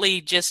partly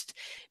just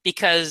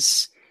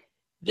because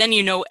then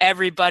you know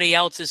everybody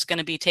else is going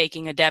to be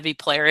taking a Devy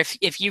player.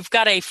 If you've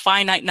got a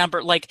finite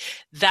number, like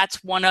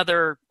that's one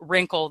other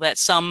wrinkle that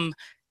some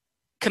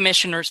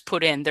commissioners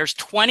put in. There's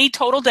 20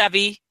 total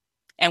Devy,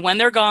 and when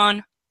they're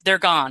gone, they're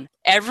gone.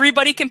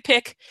 Everybody can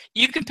pick.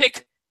 You can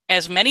pick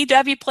as many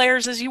Devy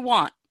players as you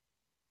want.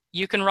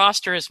 You can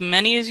roster as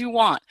many as you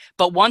want.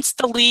 But once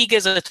the league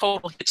is a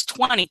total hits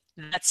 20,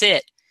 that's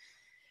it.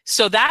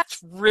 So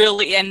that's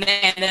really, and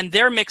then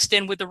they're mixed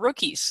in with the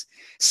rookies.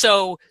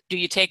 So do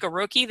you take a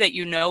rookie that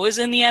you know is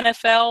in the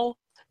NFL,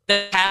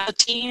 that has a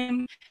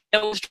team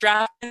that was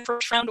drafted in the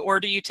first round,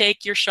 or do you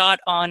take your shot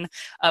on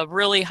a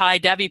really high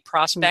Devy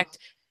prospect?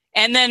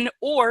 And then,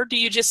 or do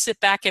you just sit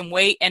back and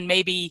wait and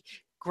maybe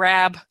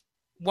grab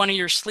one of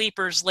your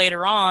sleepers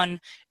later on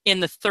in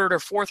the third or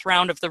fourth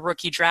round of the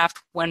rookie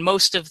draft when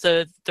most of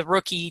the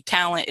rookie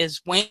talent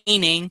is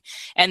waning,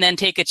 and then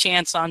take a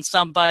chance on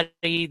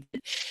somebody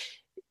that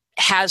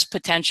has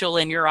potential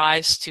in your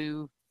eyes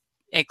to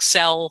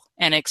excel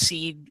and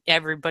exceed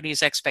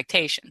everybody's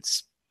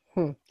expectations?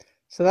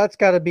 So that's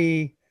got to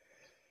be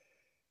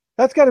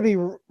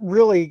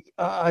really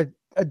a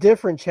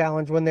different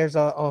challenge when there's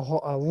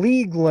a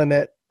league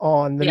limit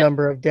on the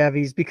number of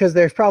Devys, because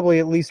there's probably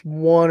at least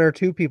one or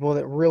two people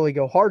that really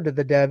go hard to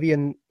the Devy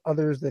and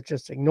others that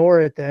just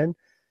ignore it. Then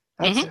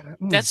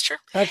that's true.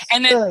 That's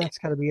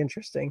got to be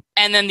interesting.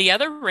 And then the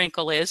other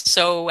wrinkle is,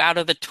 so out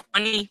of the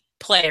 20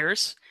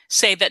 players,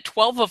 say that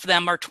 12 of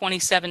them are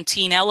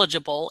 2017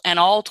 eligible and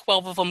all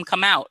 12 of them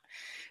come out.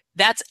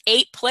 That's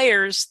 8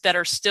 players that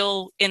are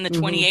still in the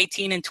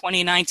 2018 and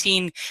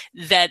 2019,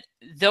 that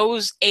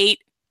those 8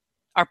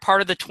 are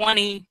part of the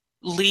 20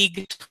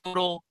 league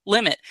total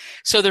limit.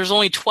 So there's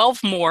only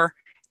 12 more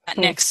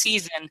next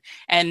season.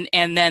 And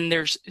then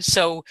there's,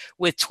 so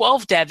with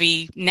 12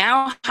 Devy,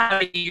 now how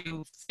do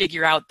you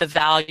figure out the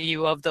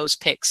value of those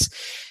picks?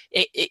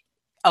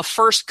 A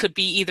first could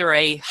be either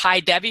a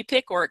high Devy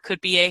pick or it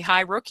could be a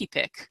high rookie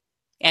pick.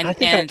 And I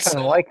think I kind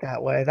of like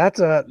that way.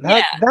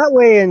 That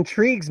way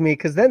intrigues me,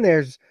 because then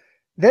there's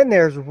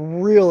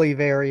really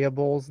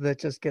variables that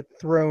just get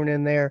thrown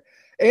in there.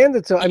 And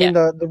I mean,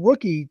 the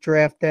rookie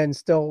draft, then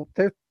still,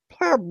 there's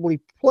probably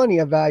plenty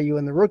of value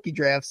in the rookie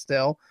draft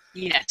still.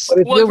 Yes.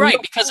 Well,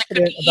 right, because it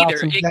could be either.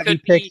 It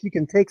could be, you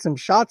can take some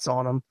shots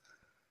on them.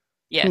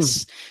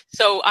 Yes.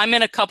 So I'm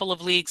in a couple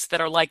of leagues that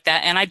are like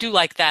that, and I do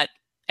like that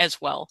as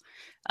well.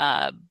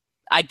 I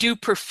do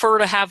prefer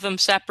to have them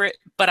separate,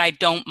 but I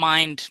don't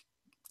mind,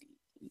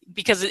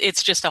 because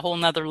it's just a whole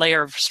nother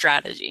layer of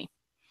strategy.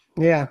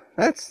 Yeah,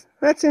 that's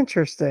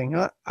interesting.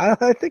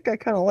 I think I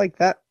kind of like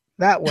that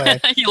way.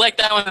 You like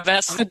that one the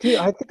best? I do.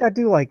 I think I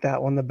do like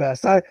that one the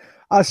best.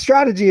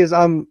 Strategy is,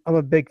 I'm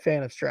a big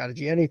fan of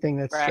strategy. Anything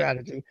that's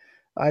strategy.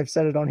 I've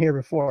said it on here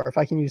before. If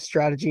I can use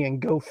strategy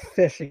and go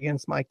fish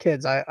against my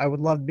kids, I would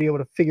love to be able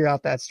to figure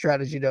out that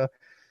strategy to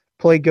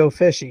play go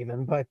fish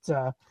even. But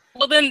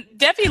well, then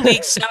Devy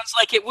League sounds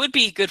like it would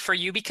be good for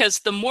you, because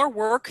the more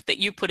work that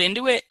you put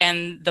into it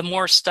and the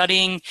more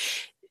studying,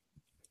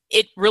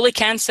 it really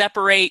can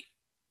separate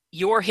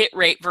your hit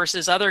rate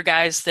versus other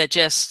guys that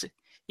just,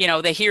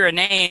 they hear a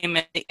name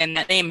and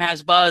that name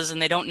has buzz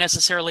and they don't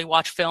necessarily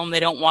watch film. They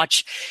don't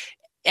watch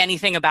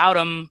anything about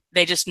them.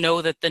 They just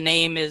know that the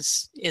name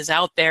is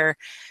out there.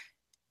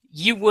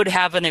 you would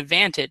have an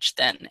advantage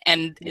then.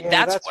 And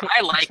that's what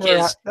I like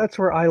that's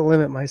where I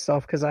limit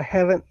myself, because I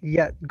haven't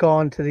yet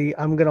gone to the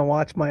I'm going to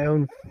watch my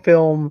own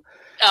film.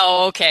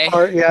 Oh, okay.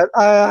 Part yet.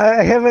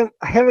 I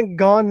haven't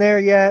gone there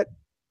yet.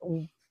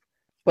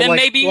 But then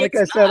maybe like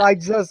I said, I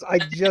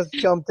just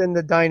jumped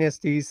into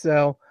Dynasty,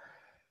 so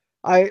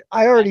I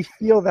already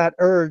feel that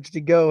urge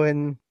to go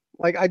and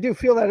I do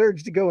feel that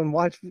urge to go and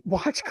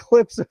watch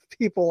clips of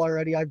people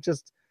already. I've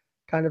just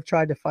kind of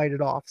tried to fight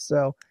it off.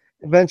 So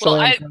eventually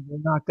I'm probably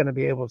not going to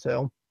be able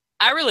to.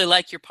 I really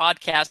like your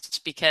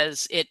podcasts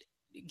because it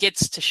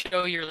gets to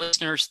show your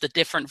listeners the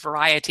different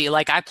variety.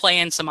 Like I play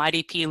in some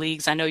IDP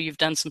leagues. I know you've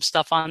done some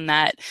stuff on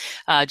that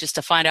just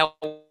to find out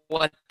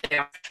what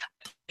they're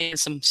in,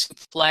 some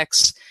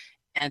flex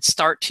and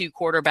start 2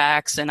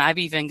 quarterbacks. And I've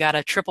even got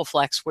a triple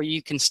flex where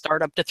you can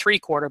start up to 3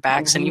 quarterbacks.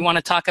 Mm-hmm. And you want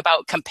to talk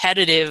about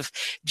competitive,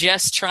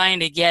 just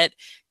trying to get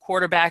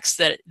quarterbacks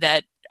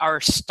that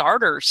are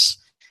starters.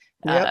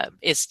 Yep.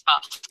 Is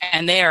tough,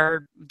 and they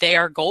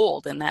are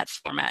gold in that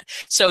format.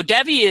 So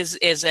Devy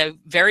is a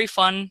very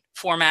fun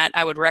format.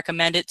 I would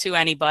recommend it to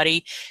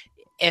anybody,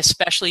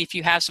 especially if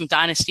you have some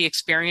Dynasty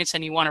experience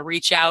and you want to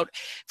reach out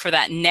for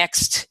that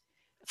next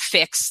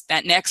fix,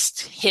 that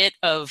next hit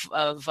of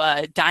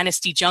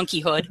Dynasty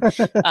junkiehood,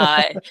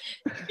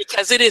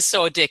 because it is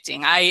so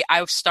addicting.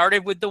 I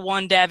started with the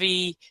one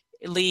Devy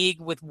league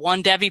with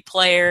one Devy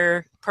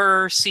player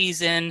per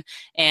season,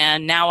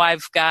 and now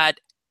I've got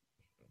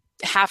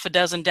half a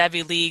dozen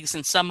Devy leagues,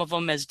 and some of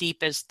them as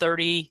deep as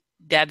 30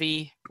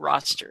 Devy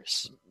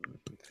rosters.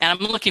 And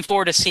I'm looking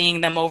forward to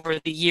seeing them over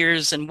the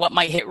years and what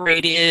my hit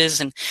rate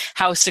is and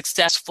how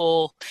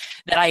successful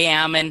that I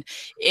am. And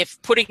if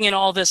putting in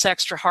all this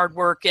extra hard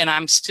work and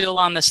I'm still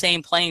on the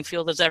same playing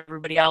field as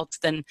everybody else,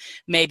 then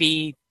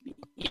maybe,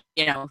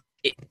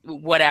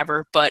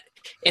 whatever. But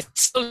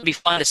it's still going to be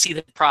fun to see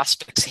the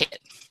prospects hit.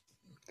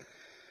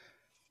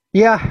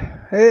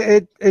 Yeah,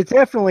 it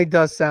definitely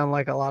does sound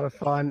like a lot of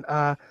fun.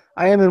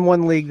 I am in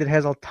one league that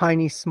has a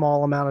tiny,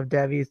 small amount of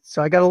Devy,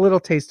 so I got a little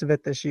taste of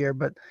it this year,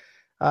 but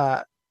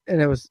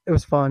and it was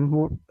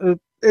fun.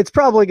 It's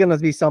probably going to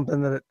be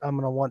something that I'm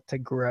going to want to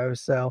grow.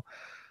 So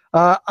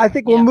I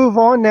think we'll move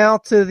on now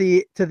to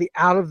the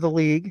out of the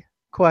league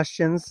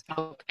questions.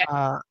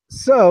 Okay.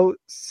 So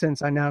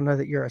since I now know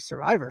that you're a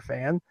Survivor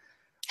fan,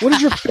 what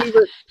is your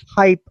favorite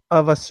type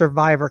of a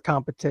Survivor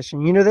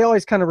competition? They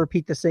always kind of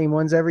repeat the same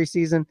ones every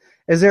season.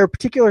 Is there a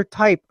particular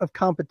type of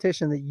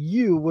competition that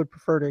you would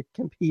prefer to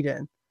compete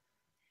in?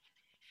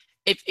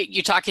 If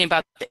you're talking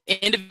about the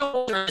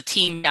individual or the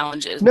team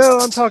challenges? No,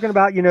 I'm talking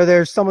about,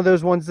 there's some of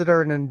those ones that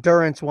are an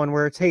endurance one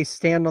where it's, hey,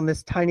 stand on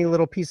this tiny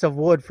little piece of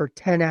wood for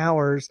 10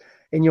 hours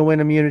and you'll win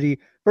immunity,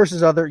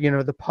 versus other,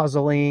 the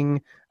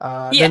puzzling.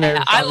 Then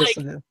I like...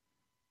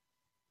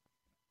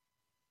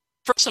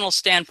 personal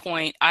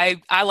standpoint,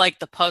 I like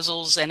the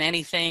puzzles and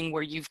anything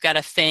where you've got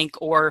to think,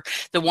 or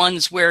the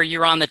ones where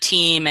you're on the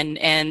team and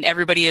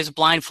everybody is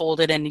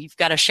blindfolded and you've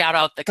got to shout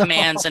out the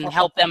commands and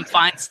help them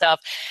find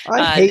stuff.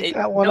 I hate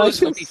that one. I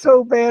feel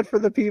so bad for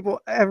the people.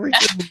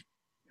 Everything.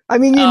 I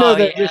mean,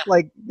 just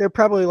they're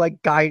probably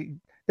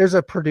there's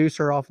a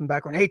producer off in the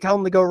background. Hey, tell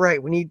them to go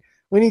right. We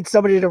need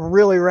somebody to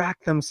really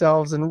rack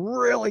themselves and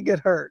really get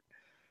hurt.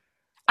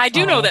 I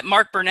do know that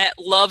Mark Burnett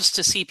loves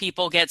to see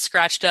people get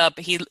scratched up.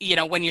 He,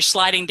 when you're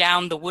sliding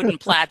down the wooden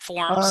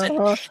platforms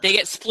and they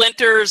get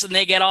splinters and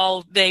they get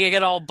all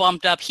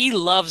bumped up. He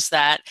loves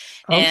that.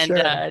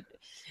 Sure.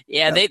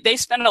 They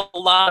spend a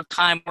lot of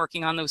time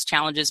working on those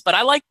challenges. But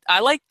I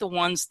like the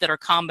ones that are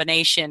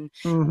combination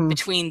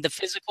between the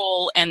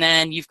physical and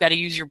then you've got to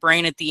use your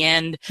brain at the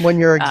end when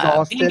you're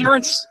exhausted. The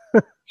endurance.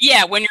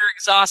 Yeah, when you're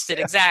exhausted,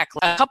 exactly.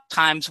 A couple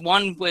times.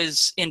 One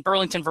was in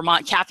Burlington,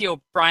 Vermont. Kathy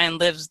O'Brien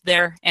lives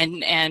there,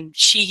 and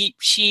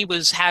she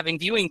was having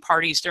viewing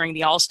parties during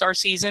the All-Star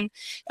season,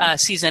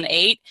 season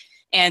 8.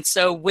 And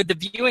so with the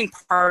viewing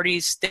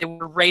parties, they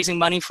were raising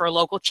money for a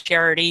local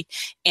charity.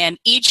 And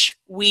each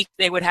week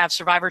they would have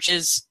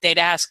survivors. They'd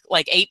ask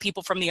 8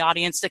 people from the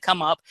audience to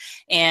come up.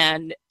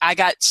 And I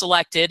got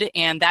selected.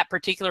 And that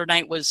particular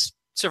night was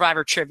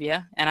Survivor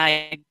Trivia. And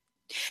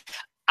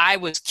I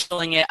was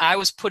killing it. I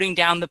was putting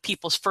down the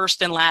people's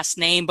first and last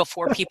name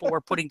before people were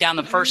putting down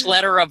the first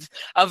letter of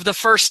the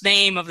first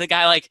name of the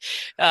guy,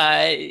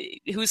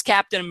 who's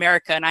Captain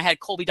America. And I had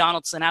Colby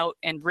Donaldson out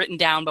and written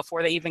down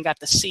before they even got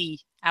the C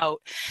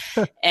out.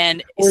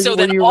 And so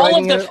then all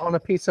of the on a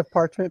piece of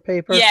parchment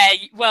paper. Yeah,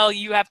 well,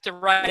 you have to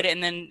write it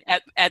and then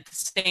at the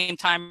same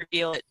time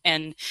reveal it.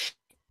 And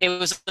it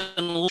was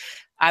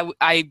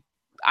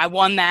I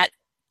won that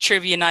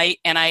trivia night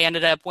and I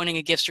ended up winning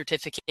a gift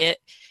certificate.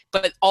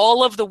 But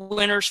all of the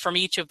winners from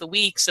each of the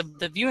weeks of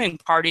the viewing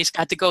parties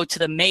got to go to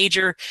the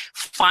major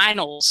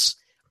finals,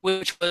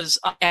 which was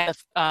at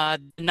the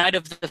night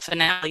of the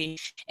finale,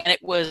 and it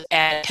was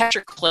at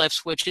Tetra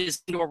Cliffs, which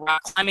is indoor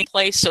rock climbing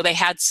place. So they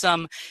had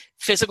some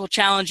physical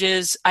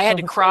challenges. I had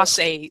to cross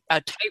a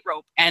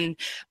tightrope, and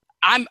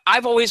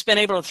I've always been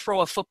able to throw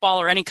a football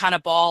or any kind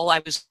of ball.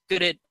 I was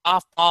good at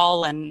off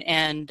ball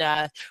and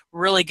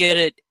really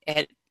good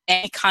at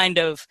any kind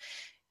of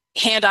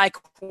hand-eye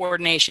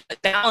coordination.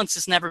 Balance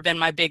has never been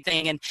my big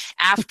thing. And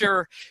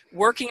after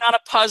working on a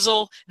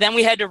puzzle, then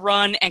we had to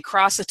run and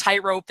cross a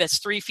tightrope that's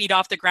 3 feet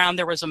off the ground.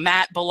 There was a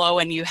mat below,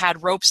 and you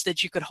had ropes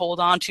that you could hold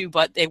on to,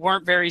 but they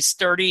weren't very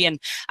sturdy. And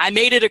I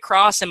made it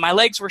across, and my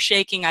legs were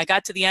shaking. I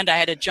got to the end. I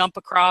had to jump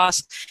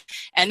across.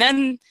 And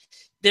then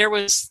there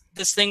was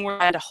this thing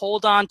where I had to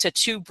hold on to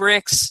 2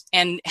 bricks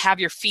and have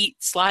your feet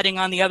sliding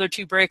on the other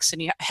 2 bricks,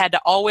 and you had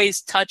to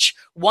always touch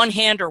one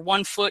hand or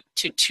one foot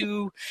to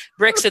 2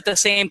 bricks at the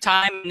same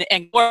time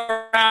and go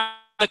around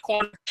the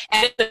corner.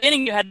 And at the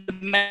beginning, you had to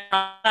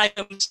memorize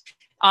items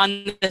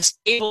on this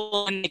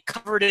table, and they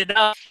covered it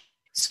up.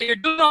 So you're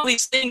doing all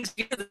these things,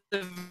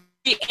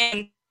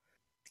 and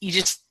you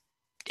just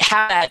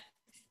have that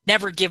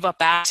never give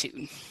up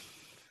attitude.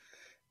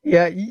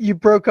 Yeah, you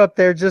broke up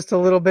there just a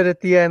little bit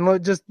at the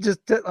end. Just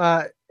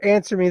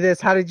answer me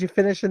this. How did you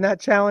finish in that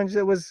challenge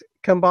that was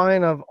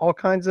combined of all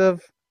kinds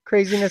of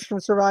craziness from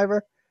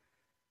Survivor?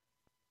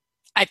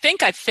 I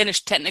think I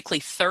finished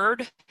technically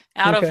 3rd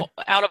out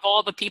of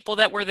all the people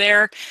that were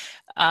there.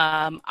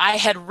 I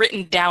had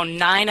written down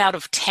 9 out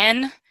of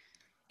 10,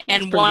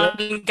 and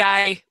one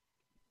guy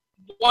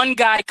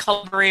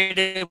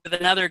collaborated with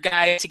another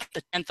guy to get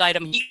the 10th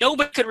item.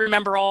 Nobody could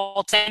remember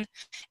all 10,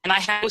 and I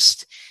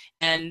host.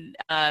 And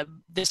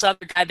this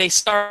other guy, they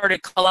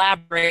started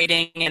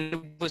collaborating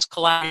and was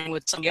collaborating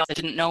with somebody else that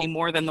didn't know any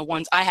more than the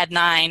ones. I had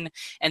 9,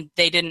 and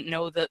they didn't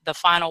know the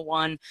final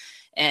one.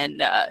 And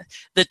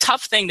the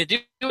tough thing to do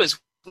is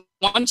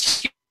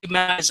once you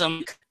memorize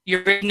them,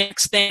 your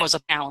next thing was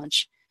a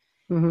challenge.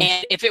 Mm-hmm.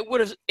 And if it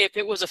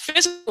was a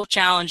physical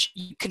challenge,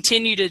 you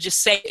continue to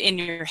just say in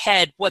your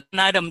head what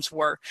the items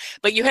were.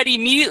 But you had to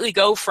immediately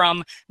go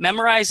from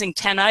memorizing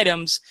 10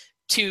 items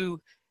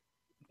to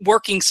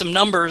working some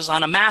numbers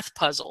on a math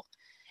puzzle,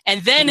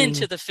 and then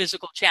into the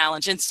physical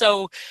challenge. And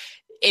so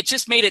it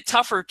just made it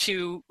tougher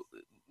to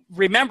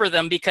remember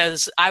them,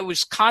 because I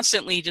was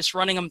constantly just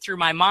running them through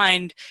my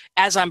mind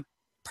as I'm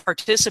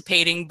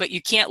participating, but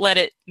you can't let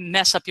it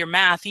mess up your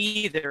math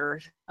either.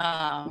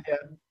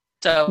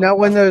 So now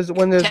when those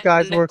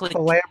guys were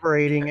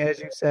collaborating,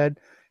 as you said,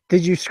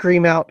 did you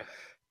scream out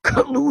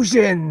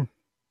collusion?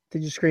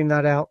 Did you scream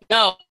that out?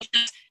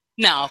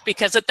 No,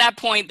 because at that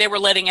point they were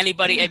letting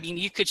anybody, I mean,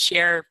 you could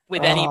share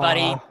with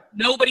anybody.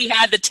 Nobody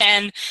had the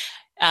 10.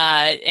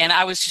 And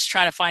I was just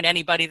trying to find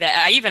anybody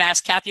that, I even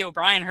asked Kathy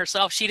O'Brien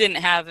herself. She didn't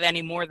have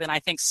any more than, I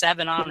think,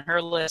 7 on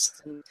her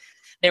list. And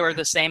they were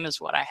the same as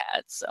what I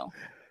had. So,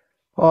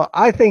 well,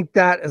 I think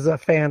that is a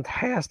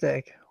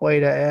fantastic way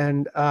to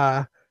end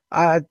the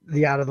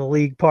out of the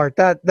league part.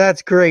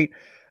 That's great.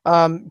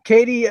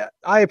 Katie,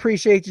 I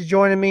appreciate you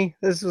joining me.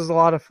 This was a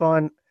lot of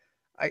fun.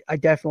 I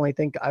definitely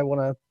think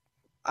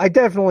I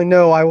definitely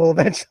know I will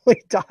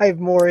eventually dive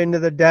more into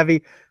the Devy.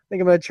 I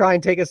think I'm going to try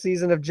and take a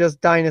season of just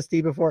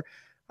Dynasty before.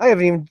 I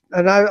haven't even,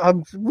 and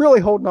I'm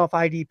really holding off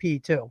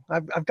IDP too.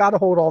 I've got to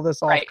hold all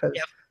this off because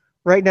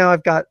right now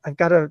I've got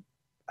to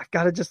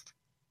just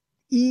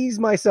ease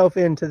myself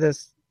into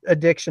this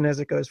addiction as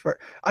it goes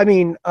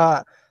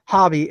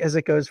hobby as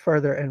it goes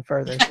further and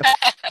further.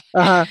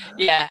 So,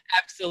 yeah,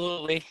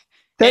 absolutely.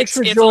 Thanks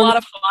for joining. It's a lot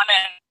of fun.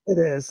 It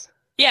is.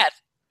 Yeah.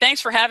 Thanks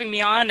for having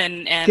me on,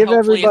 and give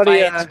hopefully if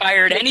I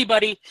inspired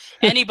anybody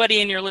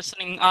in your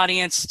listening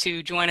audience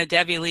to join a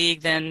Devy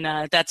League, then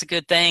that's a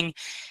good thing.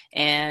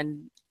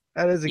 And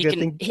that is a good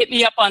thing. Hit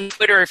me up on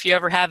Twitter if you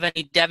ever have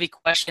any Devy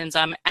questions.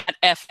 I'm at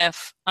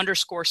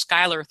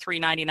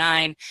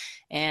FF_Skyler399,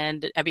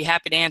 and I'd be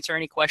happy to answer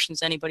any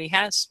questions anybody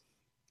has.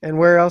 And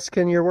where else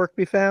can your work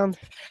be found?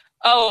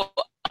 Oh,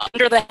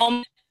 Under the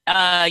Helmet.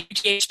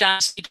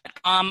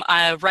 UTHDynasty.com,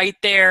 right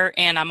there,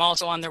 and I'm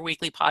also on their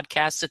weekly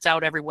podcast. It's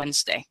out every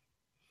Wednesday.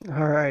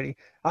 All righty.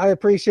 I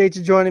appreciate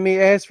you joining me.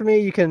 As for me,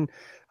 you can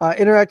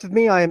interact with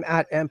me. I am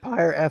at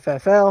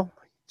EmpireFFL.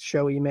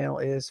 Show email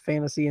is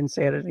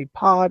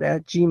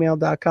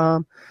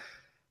fantasyInsanitypod@gmail.com.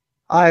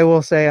 I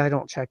will say I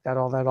don't check that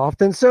all that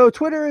often, so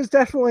Twitter is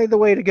definitely the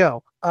way to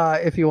go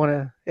if you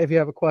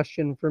have a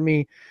question for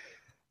me.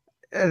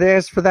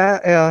 As for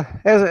that,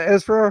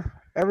 as for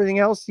everything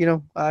else,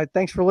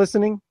 thanks for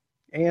listening,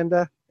 and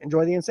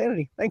enjoy the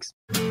insanity. Thanks.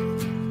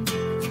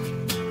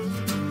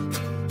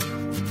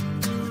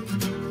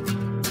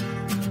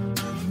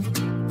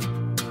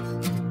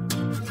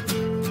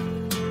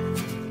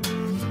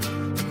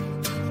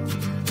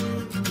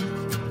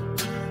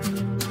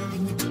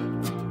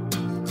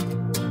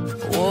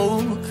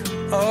 Woke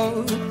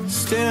up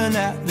staring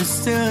at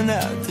this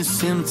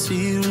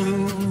empty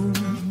room.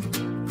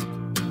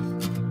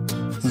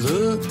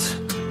 Looked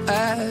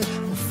at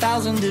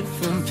 1,000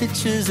 different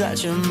pictures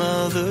that your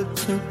mother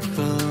took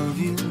of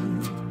you.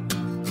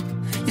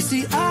 You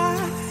see, I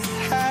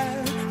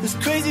had this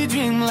crazy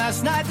dream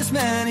last night. This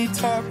man, he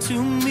talked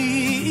to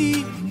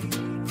me.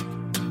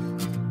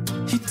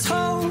 He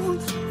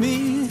told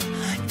me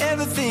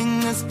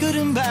everything that's good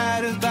and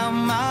bad about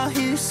my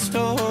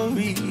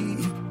history.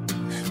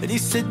 But he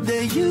said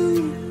that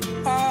you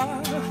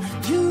are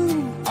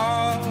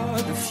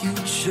the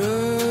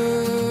future.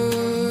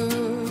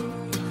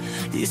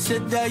 He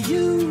said that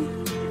you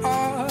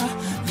are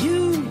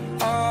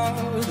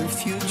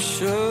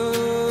future.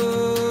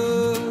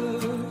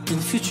 And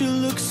the future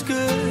looks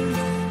good.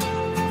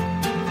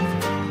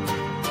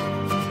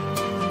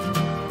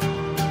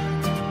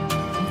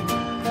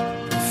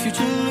 The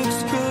future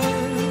looks good.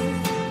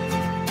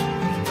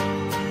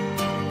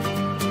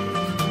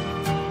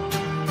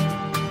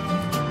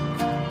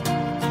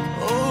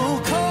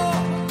 Oh,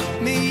 call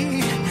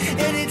me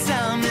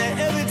anytime,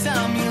 every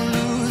time you're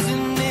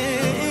losing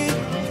it.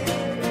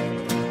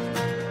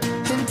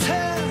 And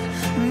tell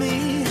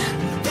me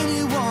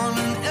anyone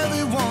and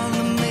everyone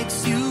that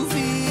makes you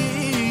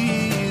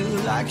feel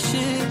like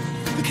shit.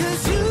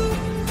 Because you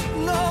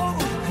know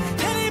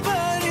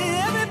anybody,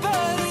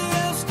 everybody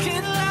else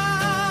can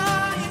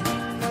lie.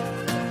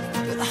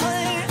 But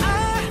honey, I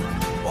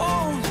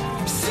won't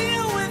see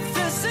you with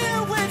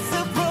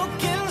a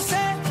broken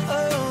set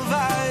of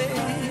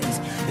eyes.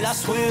 And I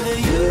swear that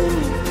you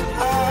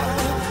are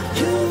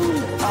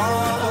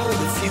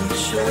the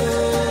future.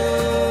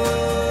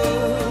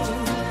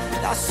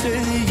 I say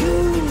that you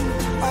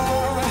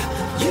are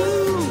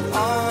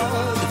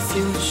the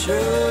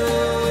future.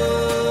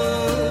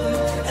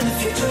 And the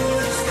future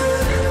is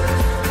good.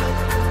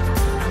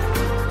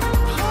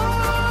 Oh,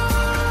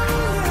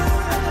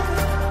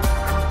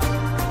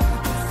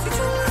 yeah. The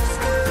future looks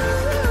good.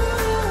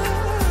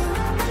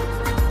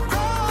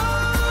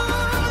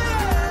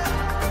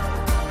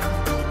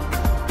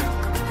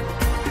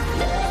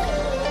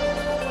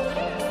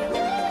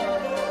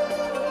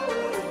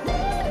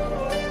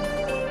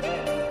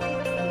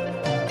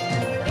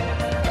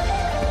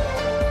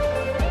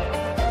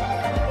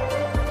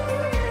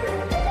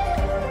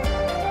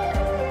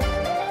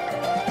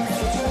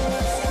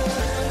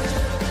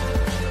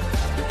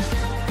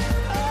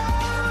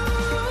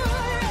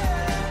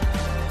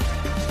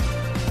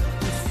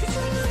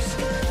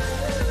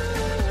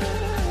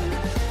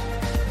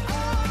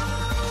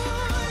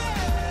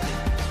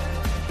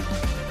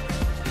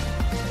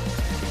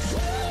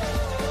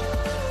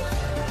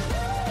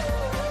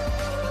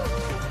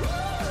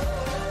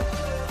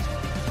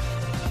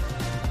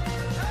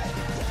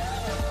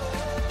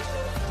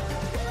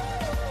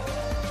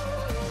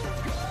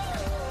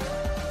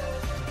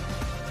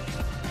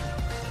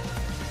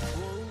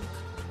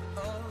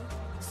 Oh,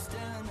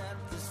 staring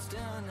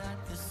at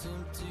this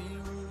empty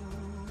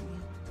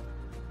room.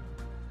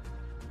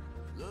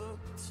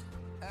 Looked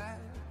at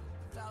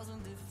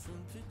 1,000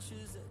 different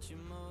pictures that your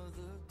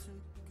mother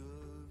took of you.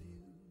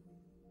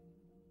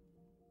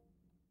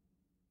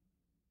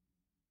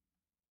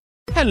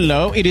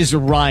 Hello, it is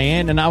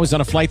Ryan, and I was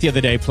on a flight the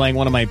other day playing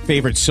one of my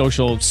favorite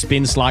social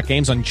spin slot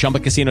games on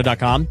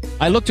ChumbaCasino.com.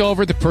 I looked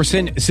over at the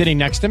person sitting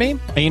next to me,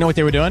 and you know what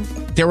they were doing?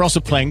 They were also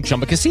playing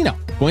Chumba Casino.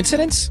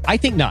 Coincidence? I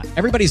think not.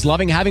 Everybody's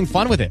loving having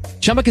fun with it.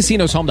 Chumba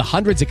Casino is home to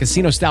hundreds of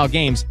casino-style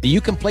games that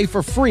you can play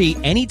for free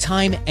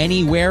anytime,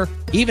 anywhere,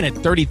 even at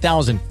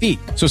 30,000 feet.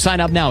 So sign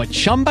up now at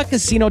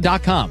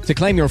ChumbaCasino.com to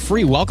claim your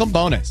free welcome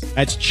bonus.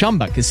 That's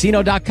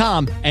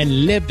ChumbaCasino.com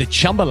and live the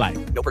Chumba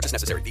life. No purchase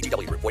necessary.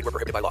 VGW Group. Void where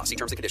prohibited by law. See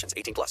terms and conditions.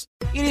 18 plus.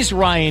 It is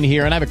Ryan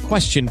here, and I have a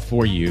question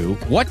for you.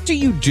 What do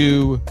you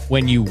do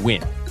when you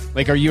win?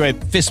 Like, are you a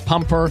fist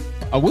pumper,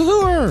 a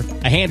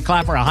woohooer, a hand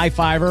clapper, a high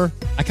fiver?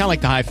 I kind of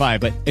like the high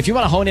five, but if you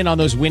want to hone in on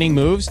those winning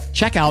moves,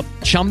 check out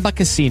Chumba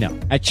Casino.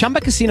 At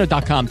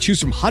ChumbaCasino.com, choose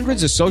from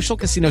hundreds of social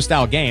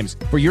casino-style games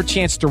for your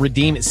chance to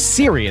redeem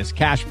serious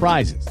cash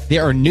prizes.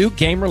 There are new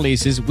game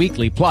releases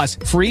weekly, plus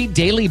free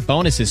daily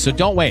bonuses, so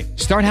don't wait.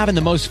 Start having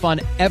the most fun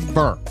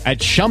ever at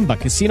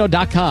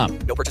ChumbaCasino.com.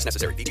 No purchase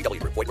necessary. VGW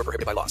Group. Void where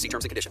prohibited by law. See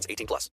terms and conditions. 18 plus.